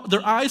 their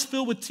eyes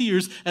fill with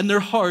tears and their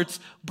hearts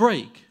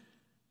break.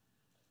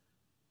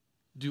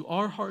 Do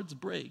our hearts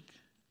break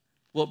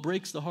what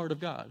breaks the heart of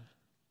God?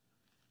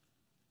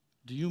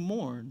 Do you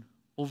mourn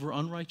over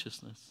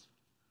unrighteousness?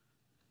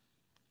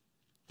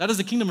 That is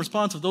the kingdom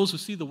response of those who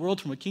see the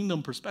world from a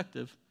kingdom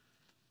perspective.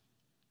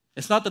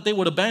 It's not that they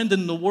would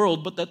abandon the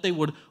world, but that they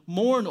would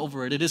mourn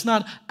over it. It is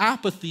not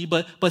apathy,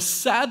 but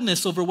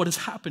sadness over what is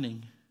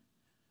happening.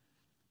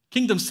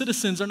 Kingdom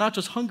citizens are not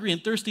just hungry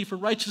and thirsty for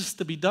righteousness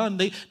to be done.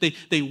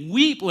 They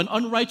weep when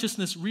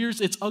unrighteousness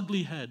rears its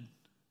ugly head.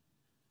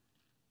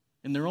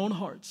 In their own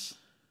hearts,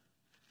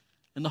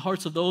 in the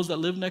hearts of those that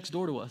live next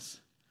door to us,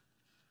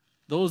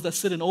 those that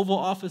sit in Oval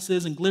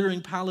Offices and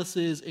glittering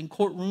palaces, in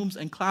courtrooms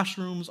and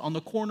classrooms, on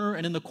the corner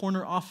and in the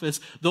corner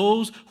office,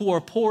 those who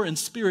are poor in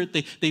spirit,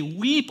 they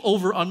weep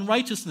over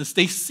unrighteousness.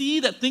 They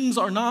see that things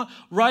are not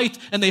right,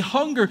 and they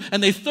hunger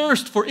and they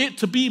thirst for it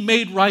to be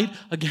made right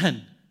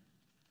again.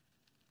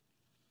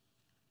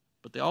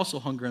 But they also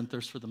hunger and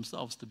thirst for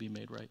themselves to be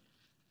made right,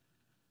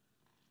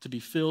 to be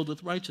filled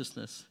with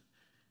righteousness.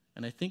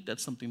 And I think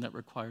that's something that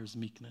requires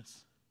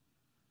meekness.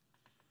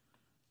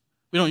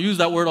 We don't use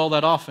that word all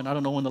that often. I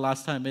don't know when the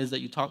last time is that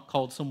you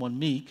called someone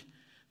meek.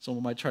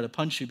 Someone might try to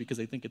punch you because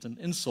they think it's an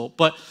insult.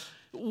 But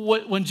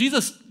when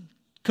Jesus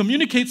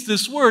communicates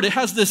this word, it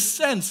has this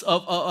sense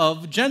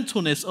of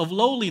gentleness, of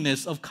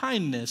lowliness, of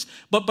kindness.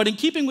 But in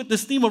keeping with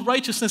this theme of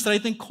righteousness that I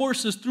think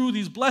courses through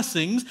these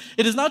blessings,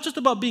 it is not just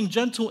about being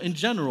gentle in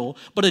general,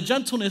 but a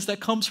gentleness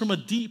that comes from a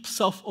deep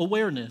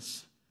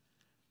self-awareness.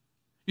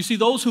 You see,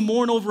 those who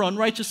mourn over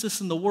unrighteousness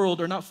in the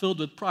world are not filled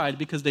with pride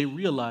because they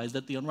realize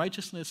that the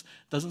unrighteousness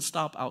doesn't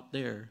stop out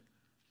there,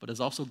 but has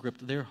also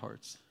gripped their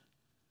hearts.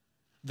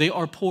 They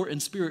are poor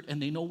in spirit,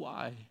 and they know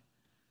why.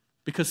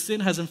 Because sin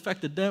has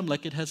infected them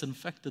like it has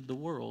infected the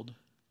world.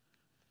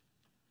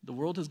 The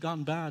world has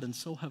gone bad, and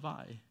so have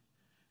I,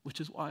 which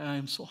is why I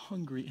am so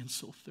hungry and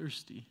so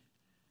thirsty.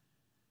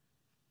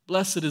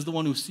 Blessed is the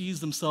one who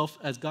sees themselves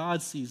as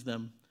God sees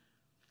them,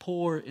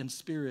 poor in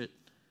spirit,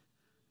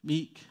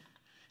 meek,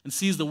 and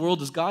sees the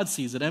world as God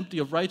sees it, empty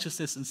of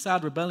righteousness and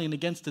sad rebellion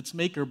against its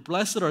maker.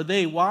 Blessed are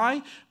they.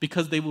 Why?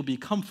 Because they will be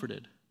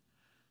comforted.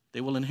 They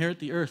will inherit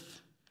the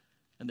earth,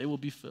 and they will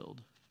be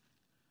filled.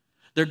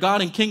 Their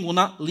God and King will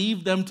not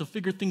leave them to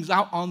figure things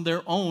out on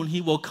their own.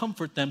 He will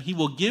comfort them. He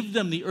will give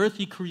them the earth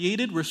He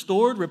created,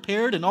 restored,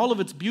 repaired, and all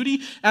of its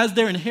beauty as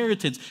their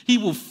inheritance. He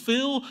will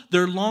fill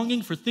their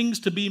longing for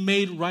things to be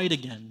made right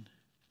again.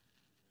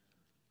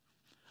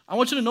 I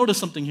want you to notice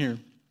something here.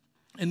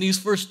 In these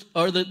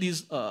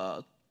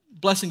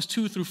blessings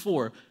 2 through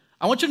 4,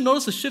 I want you to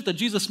notice the shift that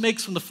Jesus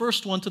makes from the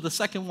first one to the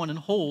second one and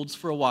holds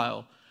for a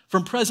while,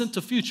 from present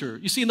to future.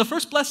 You see, in the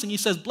first blessing, he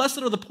says, "Blessed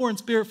are the poor in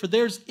spirit, for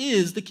theirs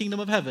is the kingdom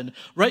of heaven."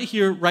 Right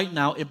here, right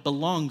now, it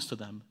belongs to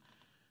them.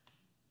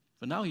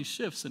 But now he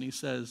shifts and he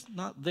says,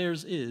 not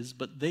theirs is,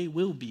 but they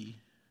will be.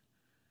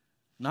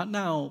 Not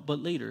now, but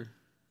later.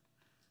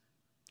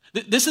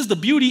 This is the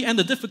beauty and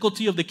the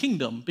difficulty of the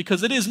kingdom,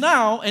 because it is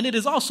now and it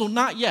is also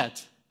not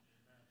yet.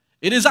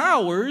 It is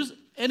ours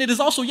and it is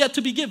also yet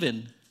to be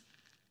given.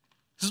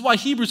 This is why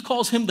Hebrews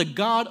calls him the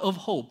God of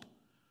hope.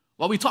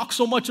 Why we talk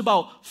so much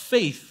about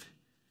faith,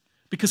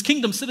 because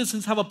kingdom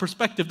citizens have a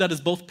perspective that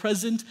is both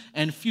present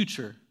and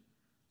future.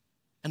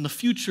 And the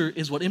future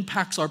is what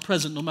impacts our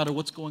present no matter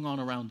what's going on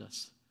around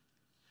us.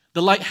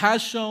 The light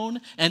has shone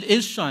and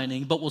is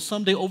shining, but will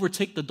someday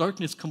overtake the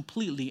darkness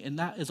completely, and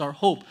that is our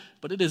hope.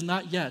 But it is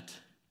not yet.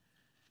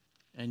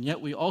 And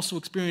yet we also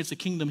experience the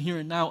kingdom here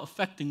and now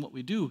affecting what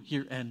we do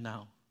here and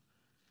now.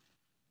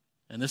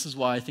 And this is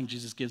why I think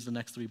Jesus gives the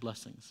next three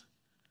blessings.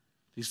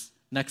 These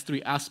next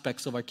three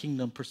aspects of our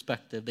kingdom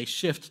perspective, they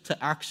shift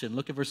to action.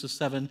 Look at verses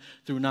 7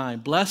 through 9.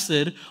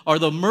 Blessed are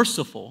the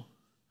merciful.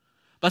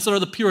 Blessed are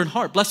the pure in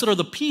heart. Blessed are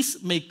the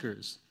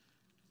peacemakers.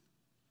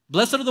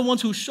 Blessed are the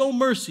ones who show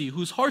mercy,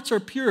 whose hearts are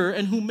pure,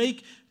 and who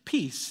make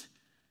peace.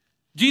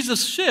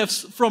 Jesus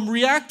shifts from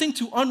reacting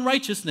to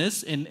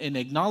unrighteousness in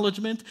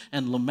acknowledgement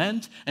and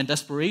lament and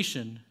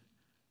desperation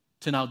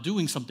to now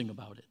doing something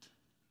about it.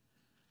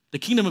 The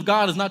kingdom of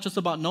God is not just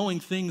about knowing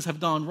things have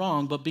gone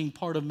wrong, but being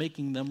part of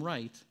making them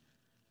right.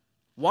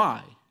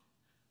 Why?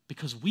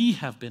 Because we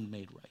have been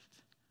made right.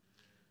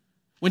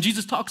 When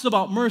Jesus talks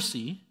about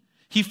mercy,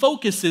 he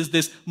focuses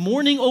this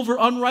mourning over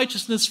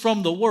unrighteousness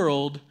from the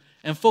world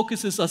and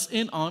focuses us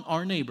in on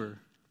our neighbor.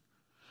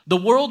 The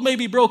world may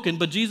be broken,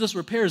 but Jesus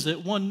repairs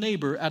it one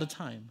neighbor at a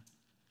time.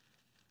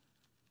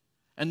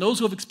 And those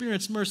who have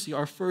experienced mercy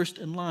are first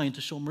in line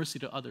to show mercy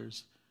to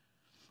others,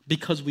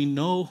 because we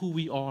know who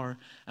we are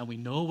and we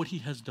know what he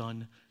has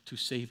done to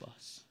save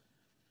us.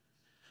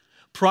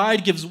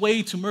 Pride gives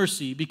way to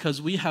mercy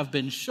because we have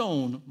been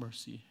shown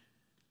mercy.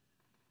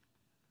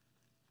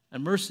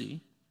 And mercy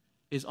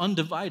is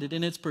undivided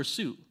in its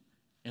pursuit.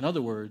 In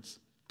other words,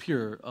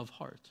 pure of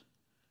heart.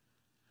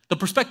 The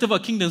perspective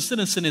of a kingdom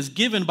citizen is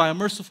given by a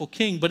merciful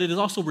king, but it is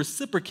also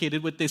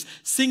reciprocated with this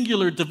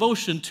singular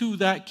devotion to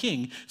that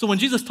king. So when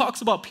Jesus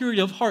talks about purity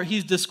of heart,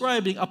 he's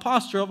describing a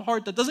posture of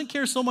heart that doesn't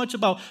care so much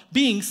about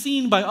being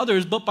seen by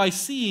others, but by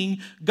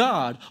seeing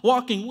God,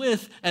 walking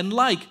with and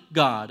like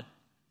God.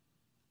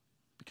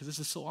 Because this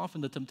is so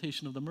often the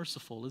temptation of the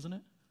merciful, isn't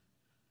it?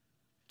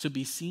 To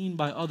be seen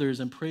by others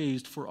and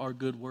praised for our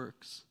good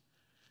works,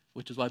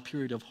 which is why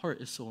purity of heart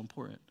is so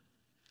important.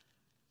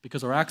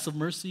 Because our acts of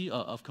mercy,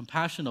 of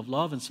compassion, of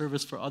love, and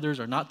service for others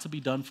are not to be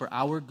done for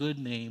our good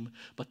name,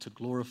 but to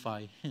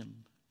glorify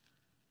him.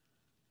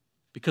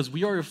 Because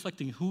we are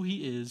reflecting who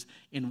he is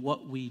in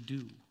what we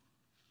do.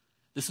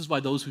 This is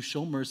why those who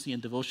show mercy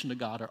and devotion to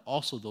God are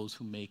also those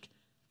who make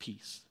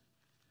peace.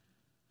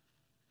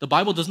 The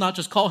Bible does not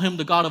just call him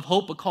the God of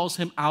hope, but calls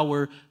him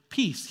our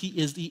peace. He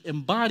is the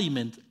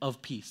embodiment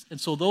of peace. And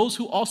so those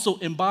who also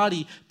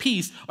embody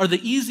peace are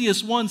the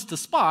easiest ones to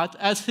spot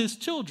as his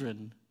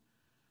children.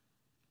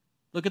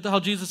 Look at how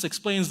Jesus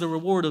explains the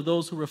reward of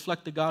those who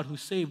reflect the God who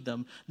saved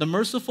them. The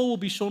merciful will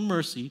be shown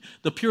mercy,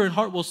 the pure in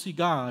heart will see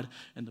God,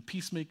 and the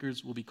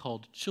peacemakers will be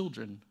called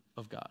children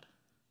of God.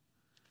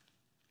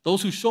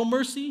 Those who show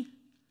mercy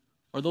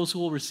are those who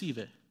will receive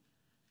it.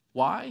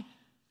 Why?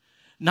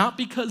 Not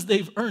because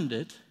they've earned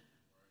it,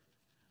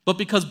 but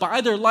because by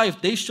their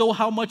life they show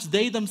how much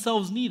they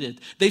themselves need it.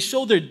 They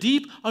show their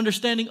deep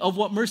understanding of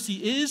what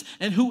mercy is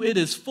and who it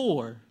is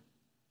for.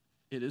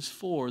 It is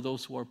for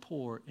those who are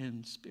poor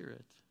in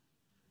spirit.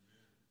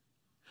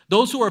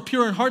 Those who are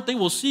pure in heart, they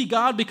will see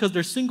God because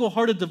their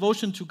single-hearted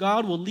devotion to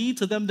God will lead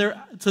to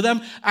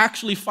them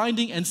actually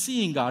finding and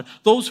seeing God.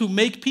 Those who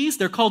make peace,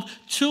 they're called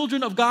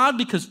children of God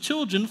because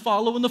children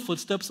follow in the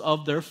footsteps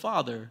of their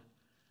father.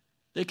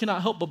 They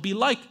cannot help but be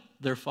like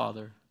their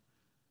father.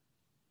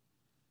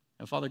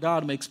 And Father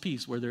God makes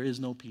peace where there is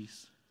no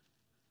peace.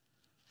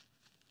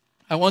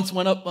 I once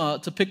went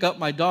up to pick up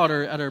my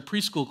daughter at her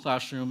preschool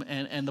classroom,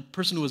 and the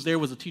person who was there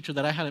was a teacher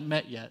that I hadn't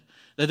met yet,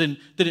 that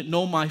didn't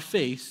know my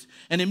face.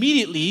 And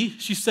immediately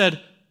she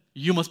said,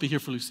 "You must be here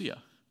for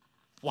Lucia."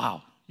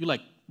 Wow, you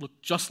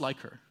look just like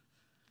her.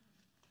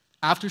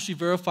 After she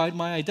verified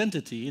my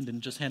identity and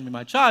didn't just hand me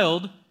my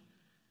child,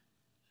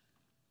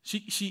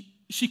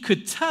 she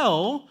could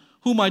tell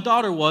who my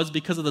daughter was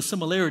because of the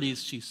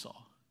similarities she saw.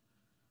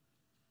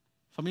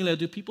 Familia,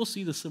 do people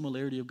see the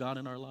similarity of God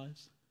in our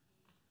lives?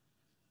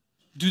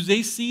 Do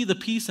they see the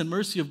peace and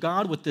mercy of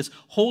God with this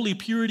holy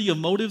purity of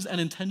motives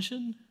and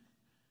intention?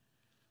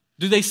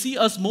 Do they see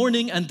us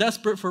mourning and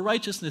desperate for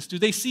righteousness? Do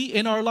they see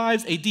in our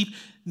lives a deep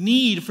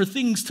need for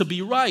things to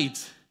be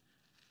right,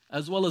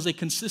 as well as a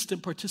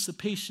consistent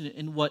participation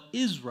in what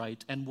is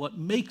right and what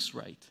makes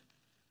right?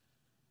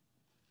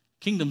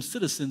 Kingdom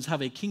citizens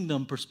have a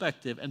kingdom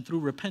perspective, and through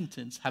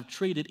repentance have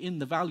traded in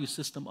the value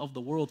system of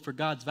the world for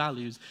God's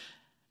values,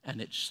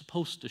 and it's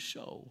supposed to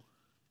show.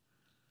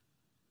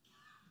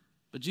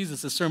 But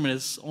Jesus' sermon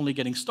is only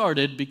getting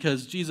started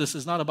because Jesus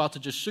is not about to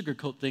just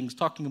sugarcoat things,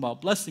 talking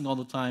about blessing all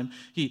the time.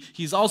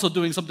 He's also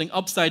doing something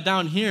upside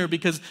down here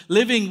because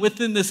living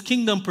within this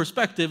kingdom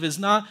perspective is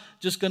not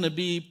just going to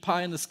be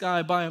pie in the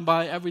sky, by and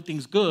by,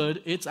 everything's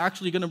good. It's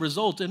actually going to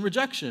result in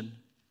rejection.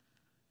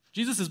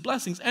 Jesus'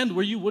 blessings end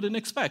where you wouldn't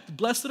expect.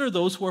 Blessed are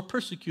those who are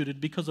persecuted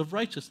because of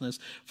righteousness,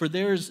 for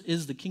theirs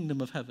is the kingdom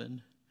of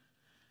heaven.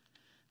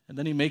 And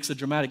then he makes a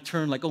dramatic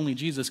turn like only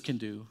Jesus can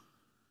do.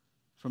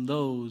 From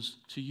those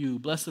to you.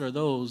 Blessed are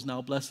those,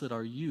 now blessed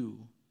are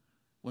you,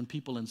 when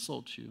people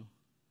insult you,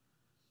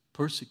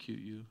 persecute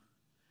you,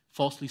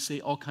 falsely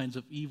say all kinds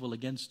of evil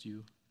against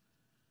you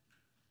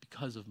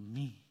because of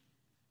me.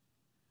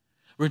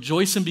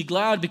 Rejoice and be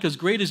glad, because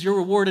great is your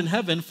reward in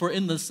heaven, for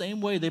in the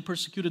same way they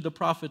persecuted the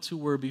prophets who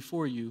were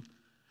before you.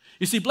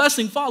 You see,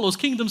 blessing follows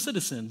kingdom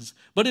citizens,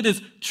 but it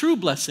is true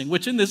blessing,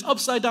 which in this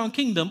upside-down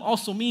kingdom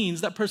also means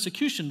that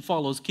persecution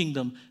follows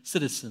kingdom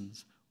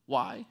citizens.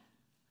 Why?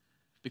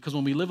 Because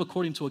when we live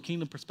according to a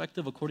kingdom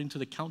perspective, according to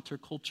the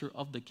counterculture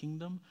of the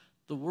kingdom,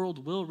 the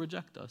world will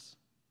reject us.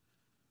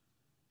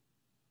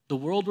 The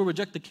world will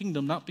reject the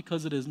kingdom not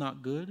because it is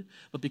not good,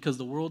 but because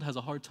the world has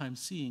a hard time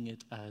seeing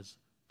it as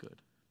good.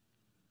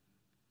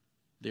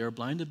 They are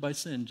blinded by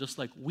sin, just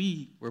like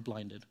we were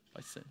blinded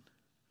by sin.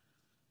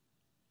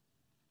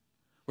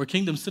 Where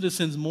kingdom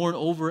citizens mourn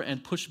over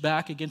and push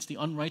back against the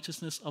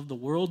unrighteousness of the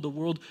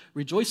world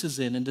rejoices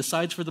in and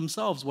decides for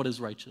themselves what is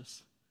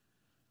righteous.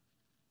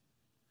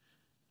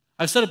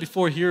 I've said it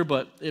before here,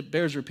 but it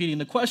bears repeating.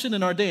 The question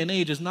in our day and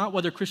age is not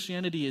whether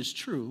Christianity is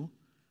true.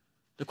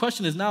 The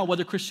question is now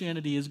whether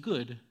Christianity is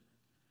good.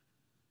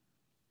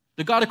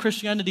 The God of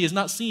Christianity is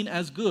not seen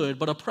as good,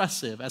 but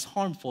oppressive, as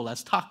harmful,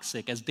 as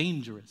toxic, as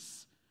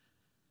dangerous.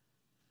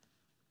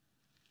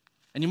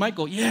 And you might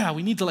go, yeah,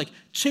 we need to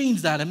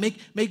change that and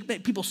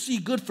make people see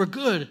good for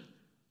good.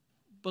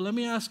 But let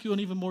me ask you an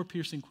even more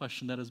piercing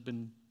question that has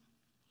been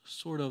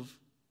sort of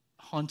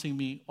haunting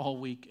me all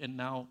week, and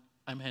now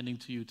I'm handing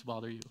to you to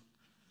bother you.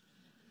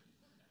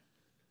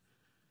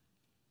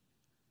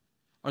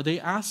 Are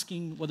they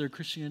asking whether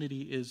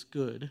Christianity is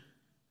good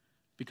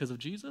because of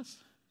Jesus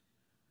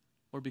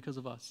or because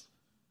of us?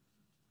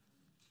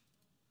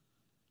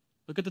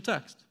 Look at the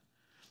text.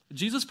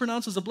 Jesus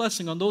pronounces a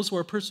blessing on those who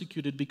are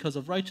persecuted because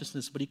of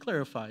righteousness, but he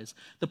clarifies.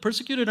 The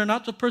persecuted are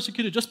not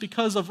persecuted just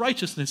because of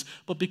righteousness,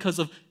 but because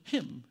of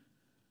him.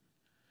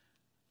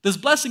 This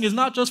blessing is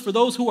not just for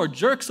those who are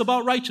jerks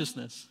about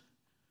righteousness,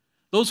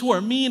 those who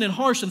are mean and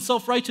harsh and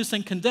self-righteous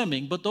and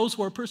condemning, but those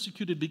who are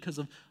persecuted because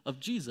of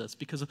Jesus,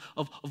 because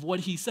of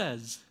what he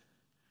says.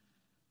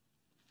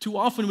 Too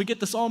often we get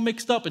this all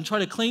mixed up and try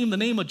to claim the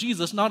name of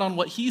Jesus not on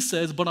what he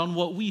says, but on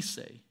what we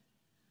say.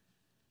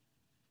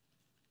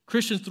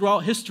 Christians throughout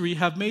history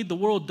have made the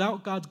world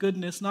doubt God's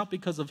goodness not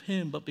because of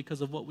him, but because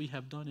of what we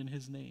have done in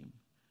his name.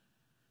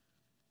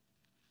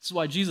 This is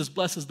why Jesus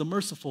blesses the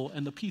merciful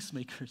and the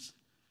peacemakers,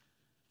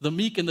 the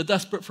meek and the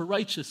desperate for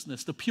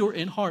righteousness, the pure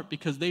in heart,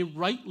 because they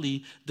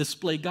rightly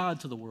display God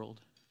to the world.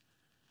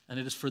 And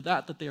it is for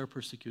that they are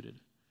persecuted.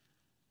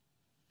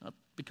 Not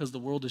because the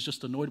world is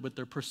just annoyed with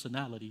their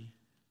personality,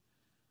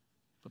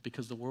 but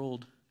because the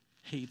world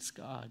hates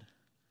God.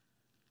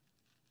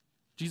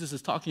 Jesus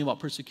is talking about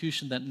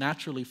persecution that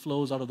naturally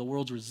flows out of the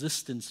world's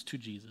resistance to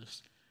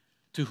Jesus,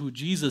 to who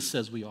Jesus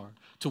says we are,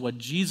 to what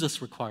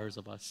Jesus requires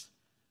of us.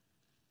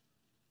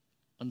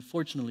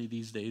 Unfortunately,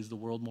 these days, the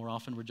world more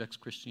often rejects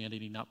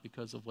Christianity not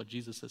because of what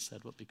Jesus has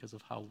said, but because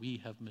of how we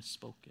have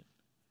misspoken.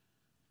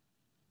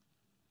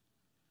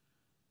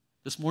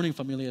 This morning,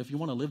 familia, if you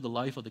want to live the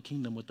life of the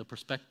kingdom with the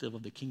perspective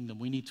of the kingdom,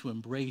 we need to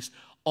embrace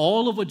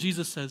all of what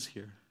Jesus says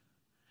here.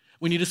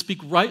 We need to speak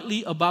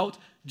rightly about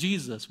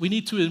Jesus. We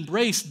need to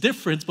embrace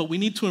difference, but we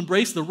need to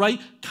embrace the right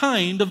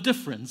kind of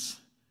difference.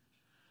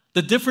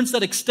 The difference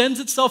that extends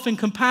itself in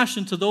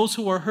compassion to those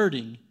who are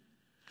hurting.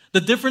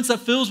 The difference that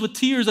fills with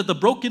tears at the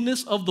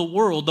brokenness of the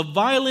world. The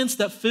violence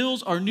that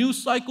fills our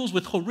news cycles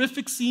with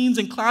horrific scenes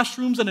in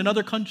classrooms and in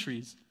other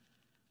countries.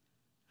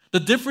 The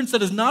difference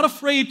that is not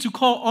afraid to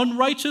call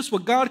unrighteous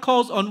what God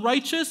calls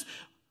unrighteous,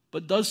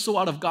 but does so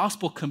out of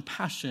gospel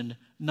compassion,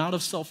 not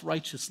of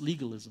self-righteous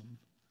legalism.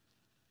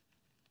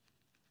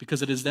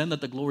 Because it is then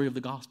that the glory of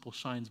the gospel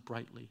shines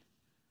brightly.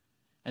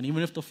 And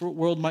even if the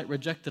world might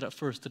reject it at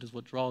first, it is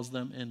what draws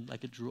them in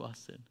like it drew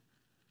us in.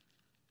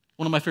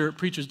 One of my favorite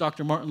preachers,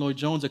 Dr. Martin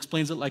Lloyd-Jones,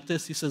 explains it like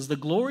this. He says, the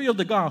glory of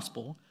the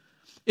gospel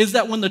is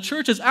that when the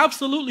church is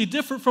absolutely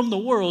different from the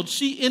world,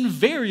 she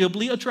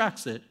invariably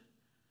attracts it.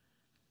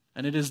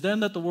 And it is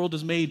then that the world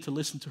is made to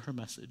listen to her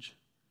message,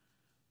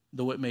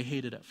 though it may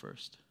hate it at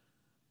first.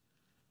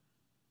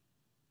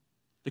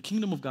 The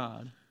kingdom of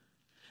God,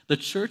 the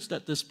church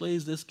that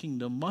displays this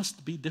kingdom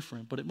must be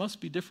different, but it must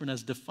be different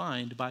as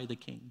defined by the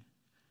king,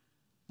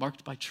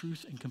 marked by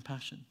truth and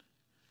compassion.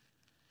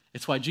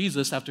 It's why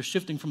Jesus, after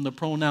shifting from the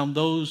pronoun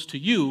those to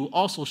you,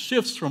 also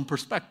shifts from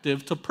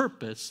perspective to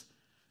purpose.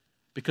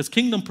 Because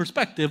kingdom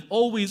perspective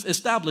always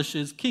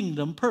establishes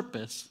kingdom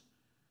purpose.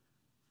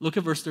 Look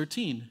at verse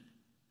 13.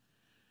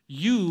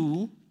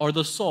 You are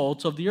the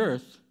salt of the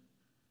earth.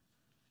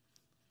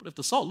 But if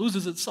the salt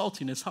loses its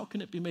saltiness, how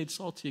can it be made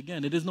salty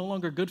again? It is no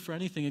longer good for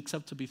anything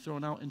except to be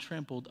thrown out and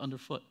trampled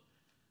underfoot.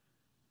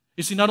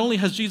 You see, not only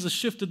has Jesus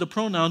shifted the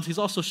pronouns, he's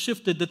also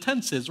shifted the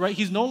tenses, right?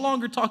 He's no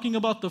longer talking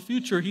about the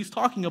future, he's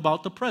talking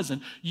about the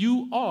present.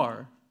 You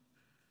are.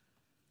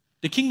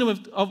 The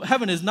kingdom of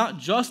heaven is not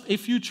just a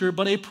future,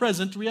 but a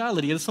present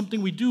reality. It is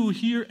something we do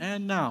here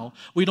and now.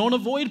 We don't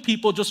avoid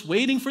people just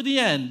waiting for the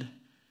end.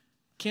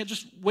 Can't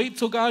just wait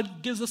till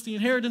God gives us the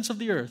inheritance of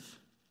the earth.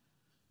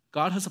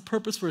 God has a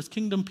purpose for his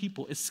kingdom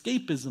people.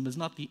 Escapism is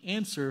not the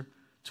answer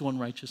to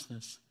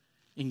unrighteousness.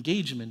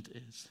 Engagement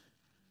is.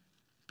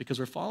 Because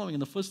we're following in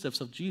the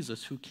footsteps of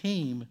Jesus who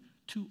came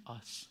to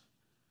us.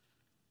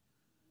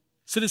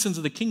 Citizens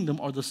of the kingdom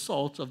are the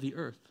salt of the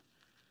earth.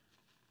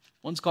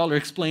 One scholar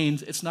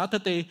explains it's not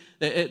that they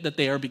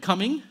are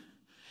becoming.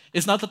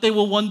 It's not that they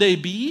will one day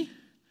be.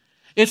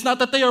 It's not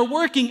that they are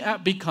working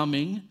at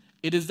becoming.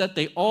 It is that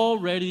they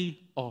already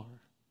are.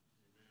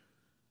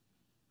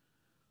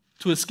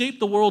 To escape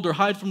the world or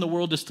hide from the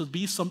world is to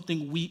be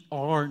something we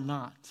are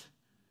not.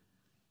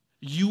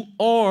 You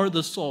are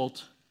the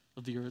salt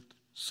of the earth,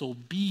 so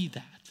be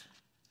that.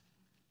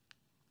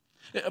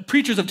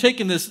 Preachers have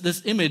taken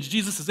this image,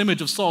 Jesus'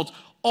 image of salt,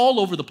 all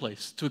over the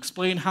place to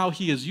explain how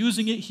he is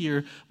using it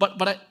here.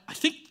 But I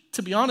think,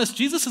 to be honest,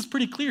 Jesus is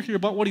pretty clear here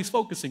about what he's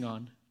focusing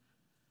on.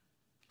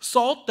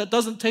 Salt that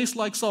doesn't taste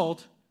like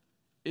salt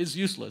is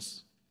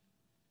useless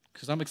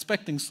because I'm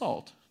expecting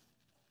salt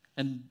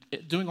and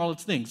doing all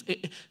its things.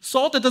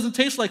 Salt that doesn't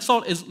taste like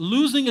salt is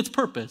losing its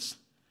purpose.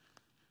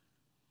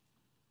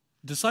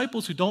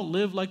 Disciples who don't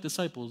live like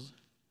disciples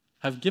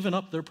have given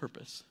up their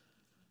purpose.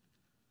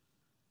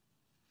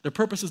 Their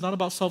purpose is not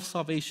about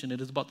self-salvation. It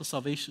is about the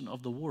salvation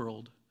of the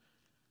world.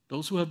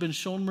 Those who have been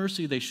shown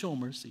mercy, they show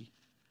mercy.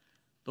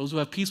 Those who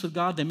have peace with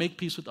God, they make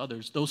peace with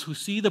others. Those who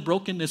see the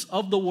brokenness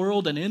of the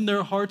world and in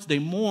their hearts, they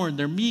mourn,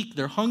 they're meek,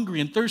 they're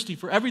hungry and thirsty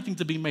for everything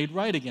to be made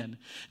right again.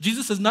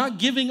 Jesus is not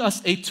giving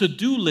us a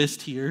to-do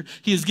list here.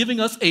 He is giving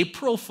us a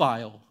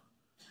profile.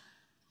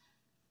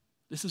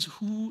 This is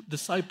who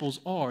disciples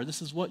are.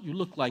 This is what you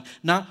look like.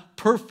 Not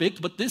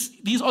perfect, but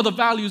these are the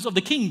values of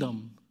the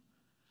kingdom.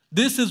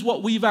 This is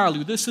what we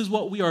value. This is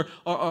what we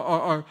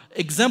are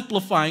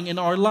exemplifying in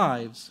our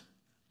lives.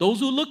 Those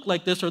who look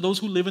like this are those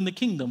who live in the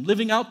kingdom,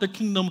 living out the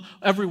kingdom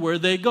everywhere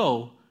they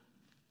go.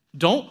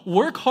 Don't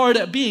work hard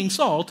at being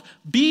salt.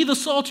 Be the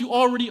salt you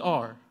already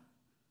are,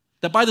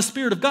 that by the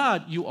Spirit of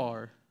God you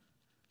are.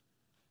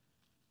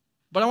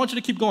 But I want you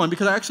to keep going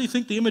because I actually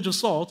think the image of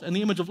salt and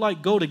the image of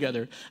light go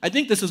together. I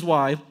think this is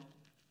why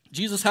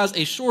Jesus has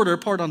a shorter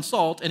part on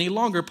salt and a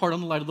longer part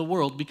on the light of the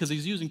world, because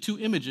he's using two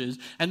images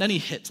and then he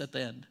hits at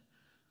the end.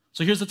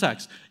 So here's the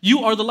text.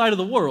 You are the light of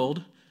the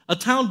world. A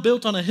town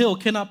built on a hill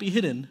cannot be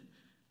hidden.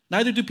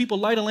 Neither do people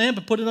light a lamp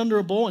and put it under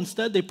a bowl.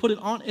 Instead, they put it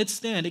on its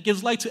stand. It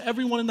gives light to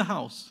everyone in the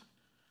house.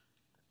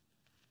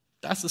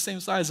 That's the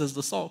same size as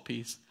the salt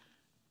piece.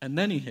 And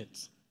then he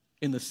hits.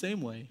 In the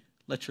same way,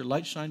 let your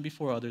light shine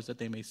before others that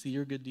they may see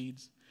your good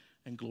deeds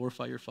and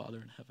glorify your Father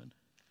in heaven.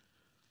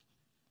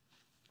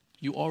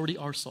 You already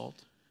are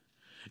salt.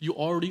 You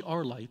already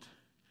are light.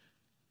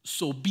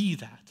 So be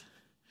that.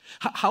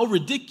 How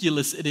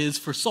ridiculous it is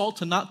for salt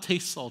to not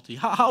taste salty.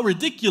 How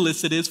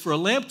ridiculous it is for a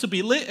lamp to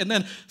be lit and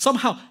then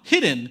somehow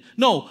hidden.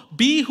 No,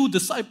 be who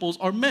disciples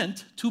are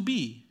meant to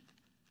be.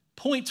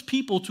 Point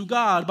people to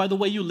God by the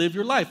way you live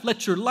your life.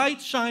 Let your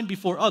light shine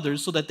before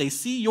others so that they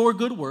see your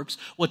good works,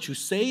 what you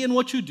say and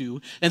what you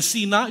do, and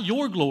see not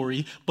your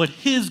glory, but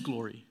his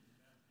glory.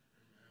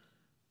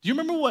 Do you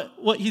remember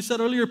what he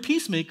said earlier?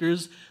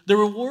 Peacemakers, the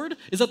reward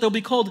is that they'll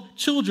be called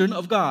children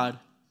of God.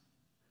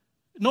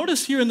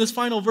 Notice here in this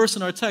final verse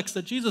in our text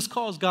that Jesus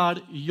calls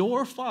God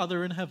your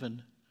Father in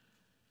heaven.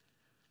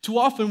 Too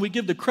often we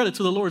give the credit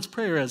to the Lord's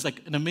Prayer as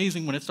like an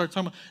amazing when it starts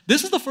talking about.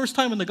 This is the first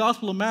time in the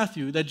Gospel of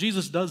Matthew that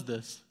Jesus does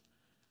this.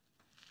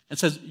 It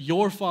says,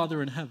 your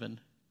Father in heaven.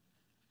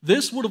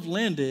 This would have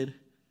landed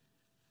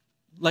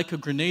like a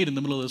grenade in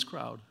the middle of this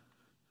crowd,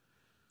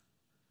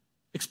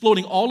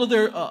 exploding all of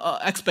their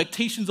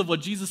expectations of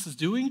what Jesus is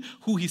doing,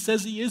 who he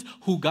says he is,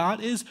 who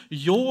God is,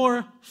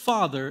 your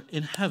Father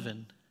in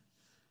heaven.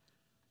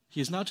 He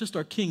is not just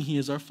our king, he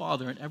is our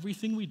Father, and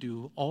everything we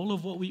do, all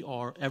of what we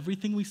are,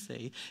 everything we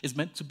say is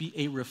meant to be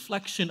a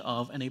reflection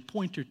of and a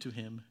pointer to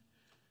him.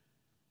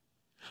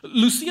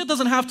 Lucia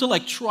doesn't have to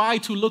try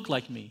to look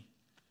like me.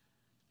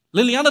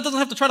 Liliana doesn't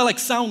have to try to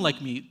sound like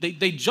me.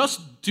 They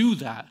just do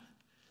that,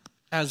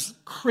 as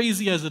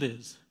crazy as it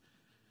is.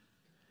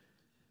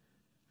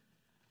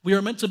 We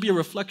are meant to be a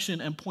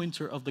reflection and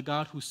pointer of the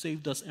God who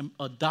saved us and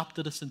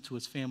adopted us into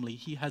his family.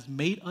 He has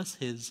made us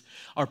his.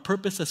 Our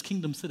purpose as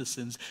kingdom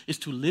citizens is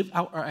to live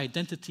out our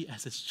identity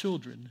as his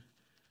children,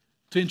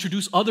 to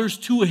introduce others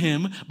to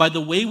him by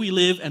the way we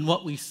live and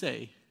what we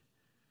say.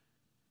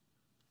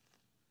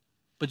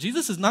 But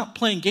Jesus is not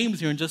playing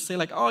games here and just say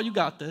oh, you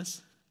got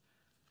this.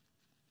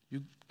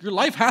 Your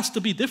life has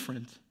to be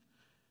different.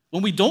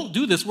 When we don't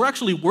do this, we're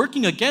actually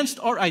working against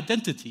our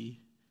identity.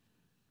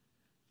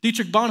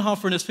 Dietrich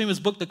Bonhoeffer, in his famous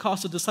book, The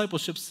Cost of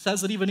Discipleship,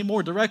 says it even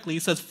more directly. He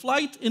says,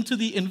 flight into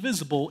the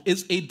invisible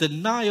is a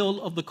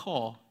denial of the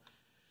call.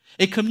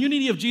 A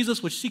community of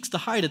Jesus which seeks to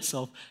hide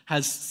itself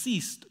has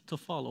ceased to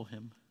follow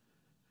him.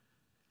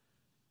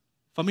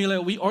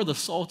 Familia, we are the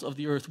salt of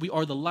the earth. We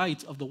are the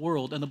light of the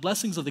world. And the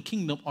blessings of the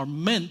kingdom are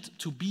meant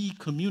to be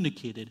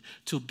communicated,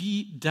 to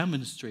be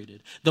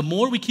demonstrated. The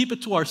more we keep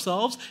it to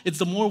ourselves, it's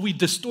the more we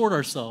distort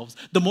ourselves,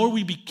 the more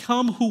we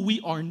become who we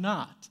are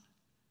not.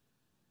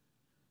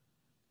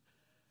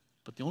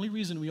 But the only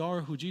reason we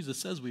are who Jesus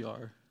says we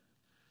are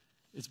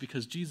is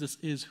because Jesus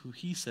is who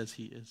he says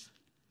he is.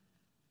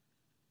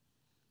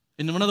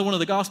 In another one of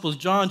the Gospels,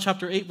 John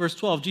chapter 8, verse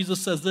 12,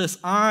 Jesus says this,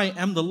 I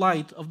am the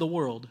light of the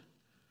world.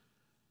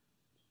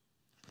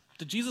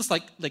 Did Jesus,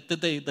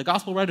 did the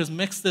gospel writers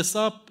mix this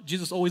up?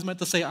 Jesus always meant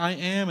to say, I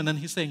am, and then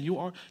he's saying, you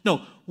are.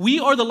 No, we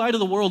are the light of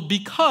the world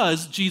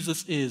because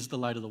Jesus is the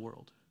light of the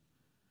world.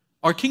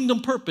 Our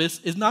kingdom purpose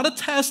is not a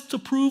test to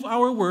prove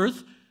our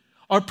worth.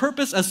 Our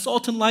purpose as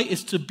salt and light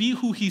is to be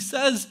who he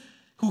says,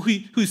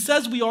 who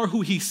says we are,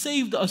 who he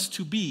saved us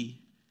to be.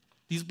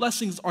 These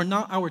blessings are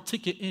not our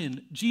ticket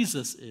in.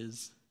 Jesus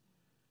is.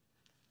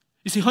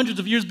 You see, hundreds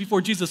of years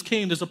before Jesus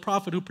came, there's a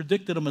prophet who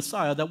predicted a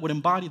Messiah that would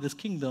embody this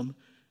kingdom.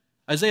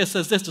 Isaiah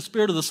says this, the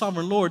Spirit of the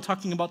Sovereign Lord,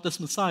 talking about this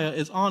Messiah,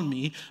 is on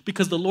me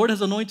because the Lord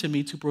has anointed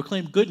me to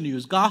proclaim good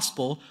news,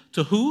 gospel,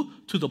 to who?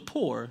 To the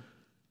poor.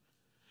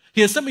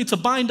 He has sent me to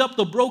bind up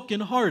the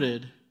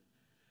brokenhearted,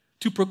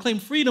 to proclaim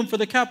freedom for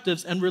the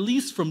captives and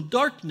release from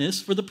darkness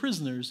for the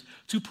prisoners,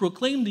 to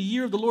proclaim the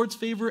year of the Lord's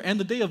favor and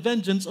the day of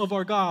vengeance of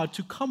our God,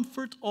 to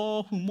comfort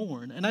all who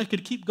mourn. And I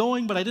could keep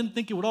going, but I didn't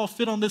think it would all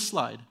fit on this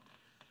slide.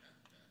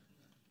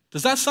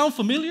 Does that sound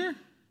familiar?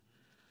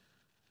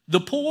 The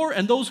poor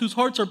and those whose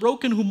hearts are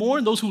broken, who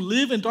mourn, those who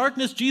live in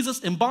darkness,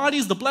 Jesus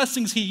embodies the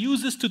blessings he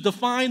uses to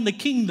define the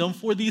kingdom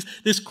for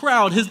this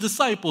crowd, his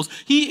disciples.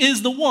 He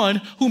is the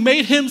one who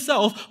made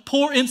himself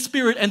poor in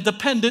spirit and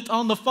dependent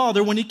on the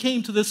Father when he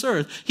came to this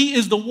earth. He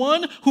is the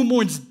one who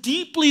mourns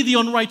deeply the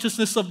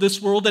unrighteousness of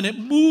this world, and it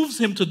moves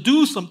him to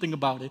do something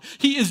about it.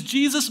 He is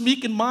Jesus,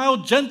 meek and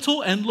mild,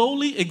 gentle and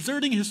lowly,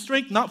 exerting his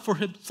strength not for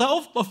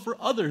himself, but for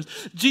others.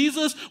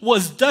 Jesus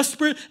was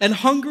desperate and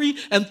hungry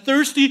and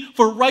thirsty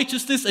for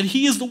righteousness, and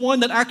he is the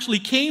one that actually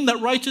came that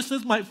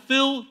righteousness might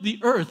fill the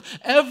earth.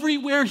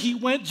 Everywhere he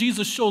went,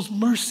 Jesus shows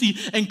mercy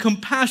and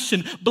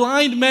compassion.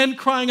 Blind men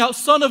crying out,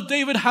 Son of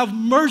David, have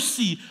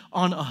mercy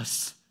on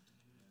us.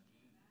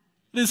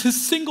 It is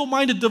his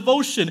single-minded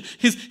devotion,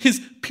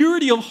 his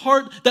purity of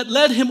heart that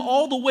led him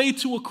all the way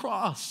to a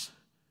cross.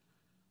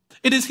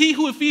 It is he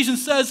who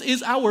Ephesians says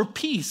is our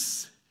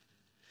peace.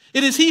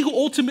 It is he who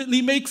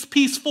ultimately makes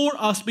peace for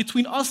us,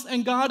 between us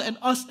and God and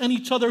us and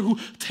each other, who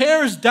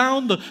tears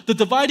down the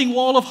dividing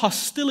wall of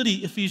hostility,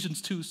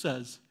 Ephesians 2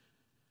 says.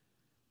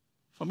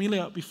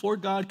 Familia, before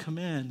God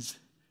commands,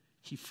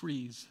 he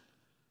frees.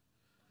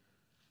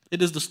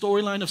 It is the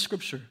storyline of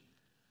Scripture.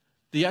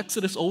 The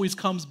Exodus always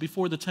comes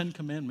before the 10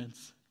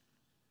 Commandments.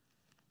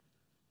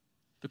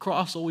 The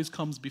cross always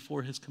comes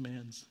before his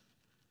commands.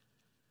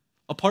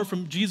 Apart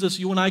from Jesus,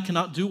 you and I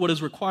cannot do what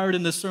is required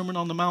in this Sermon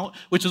on the Mount,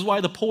 which is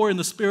why the poor in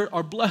the Spirit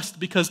are blessed,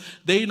 because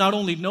they not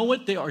only know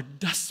it, they are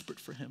desperate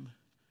for him.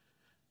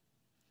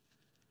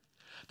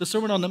 The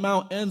Sermon on the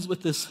Mount ends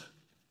with this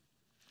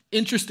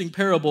interesting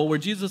parable where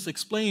Jesus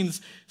explains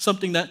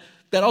something that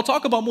I'll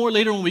talk about more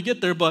later when we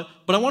get there, but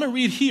I want to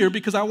read here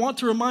because I want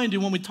to remind you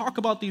when we talk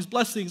about these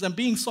blessings and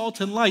being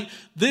salt and light,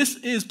 this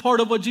is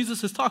part of what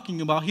Jesus is talking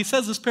about. He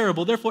says this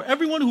parable, therefore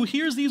everyone who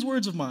hears these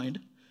words of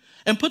mine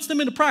and puts them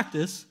into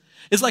practice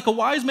is like a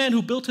wise man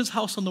who built his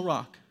house on the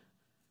rock.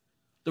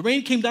 The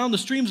rain came down, the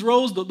streams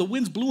rose, the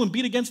winds blew and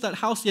beat against that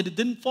house, yet it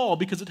didn't fall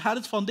because it had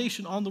its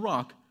foundation on the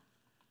rock.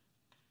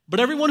 But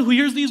everyone who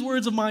hears these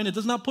words of mine and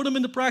does not put them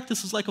into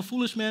practice is like a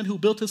foolish man who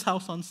built his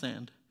house on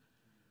sand.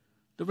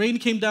 The rain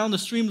came down, the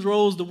streams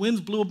rose, the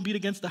winds blew and beat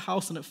against the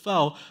house, and it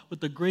fell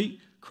with a great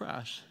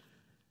crash.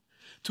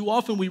 Too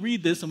often we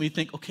read this and we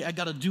think, okay, I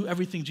got to do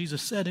everything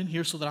Jesus said in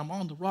here so that I'm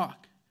on the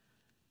rock.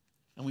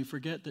 And we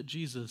forget that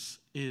Jesus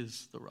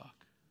is the rock.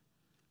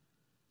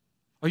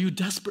 Are you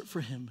desperate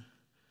for him?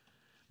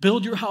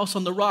 Build your house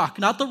on the rock,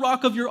 not the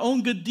rock of your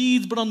own good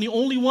deeds, but on the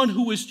only one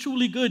who is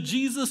truly good,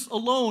 Jesus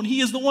alone.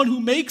 He is the one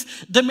who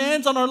makes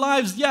demands on our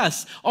lives,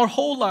 yes, our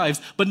whole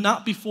lives, but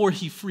not before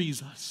he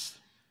frees us,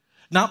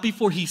 not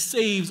before he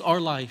saves our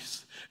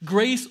lives.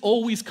 Grace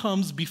always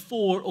comes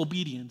before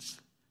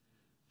obedience,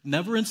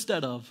 never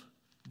instead of,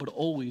 but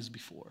always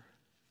before.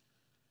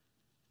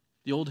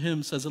 The old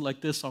hymn says it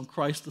like this, on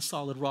Christ the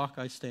solid rock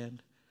I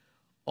stand,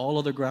 all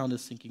other ground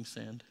is sinking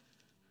sand.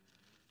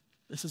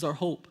 This is our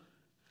hope.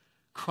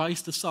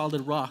 Christ the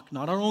solid rock,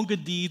 not our own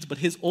good deeds, but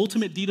his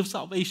ultimate deed of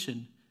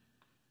salvation,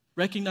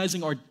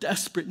 recognizing our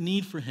desperate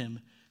need for him,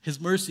 his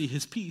mercy,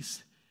 his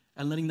peace,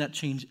 and letting that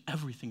change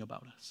everything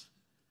about us.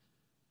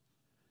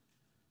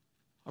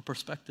 Our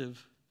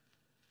perspective,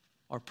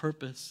 our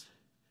purpose,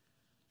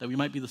 that we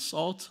might be the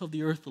salt of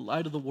the earth, the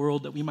light of the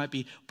world, that we might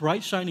be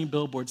bright shining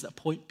billboards that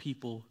point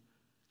people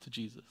to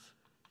Jesus.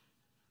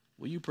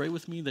 Will you pray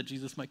with me that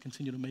Jesus might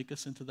continue to make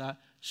us into that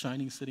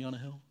shining city on a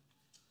hill?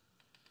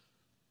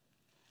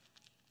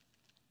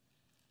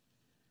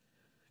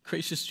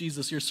 Gracious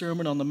Jesus, your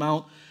Sermon on the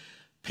Mount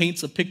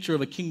paints a picture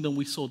of a kingdom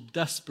we so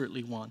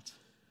desperately want.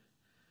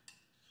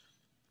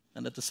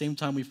 And at the same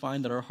time, we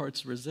find that our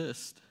hearts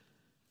resist.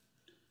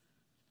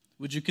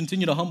 Would you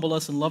continue to humble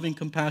us in loving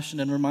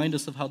compassion and remind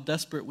us of how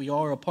desperate we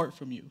are apart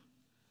from you?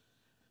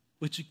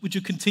 Would you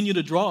continue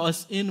to draw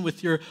us in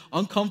with your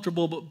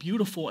uncomfortable but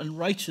beautiful and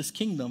righteous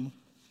kingdom?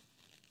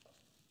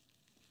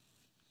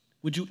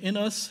 Would you in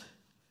us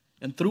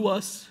and through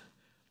us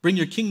bring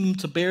your kingdom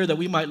to bear that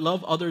we might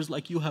love others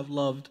like you have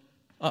loved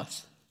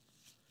us?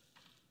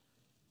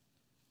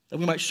 That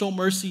we might show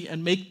mercy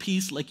and make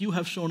peace like you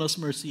have shown us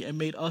mercy and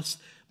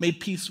made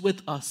peace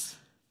with us.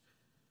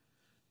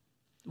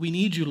 We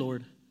need you,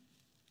 Lord.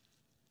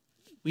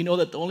 We know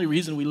that the only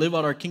reason we live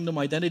out our kingdom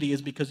identity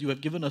is because you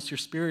have given us your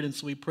Spirit, and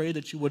so we pray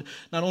that you would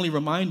not only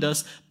remind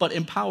us, but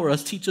empower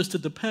us, teach us to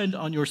depend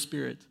on your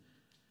Spirit.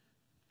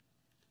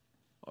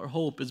 Our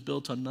hope is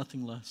built on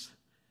nothing less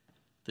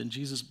than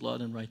Jesus' blood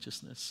and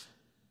righteousness.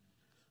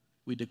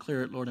 We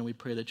declare it, Lord, and we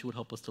pray that you would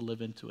help us to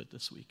live into it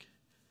this week.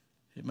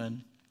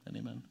 Amen and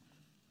amen.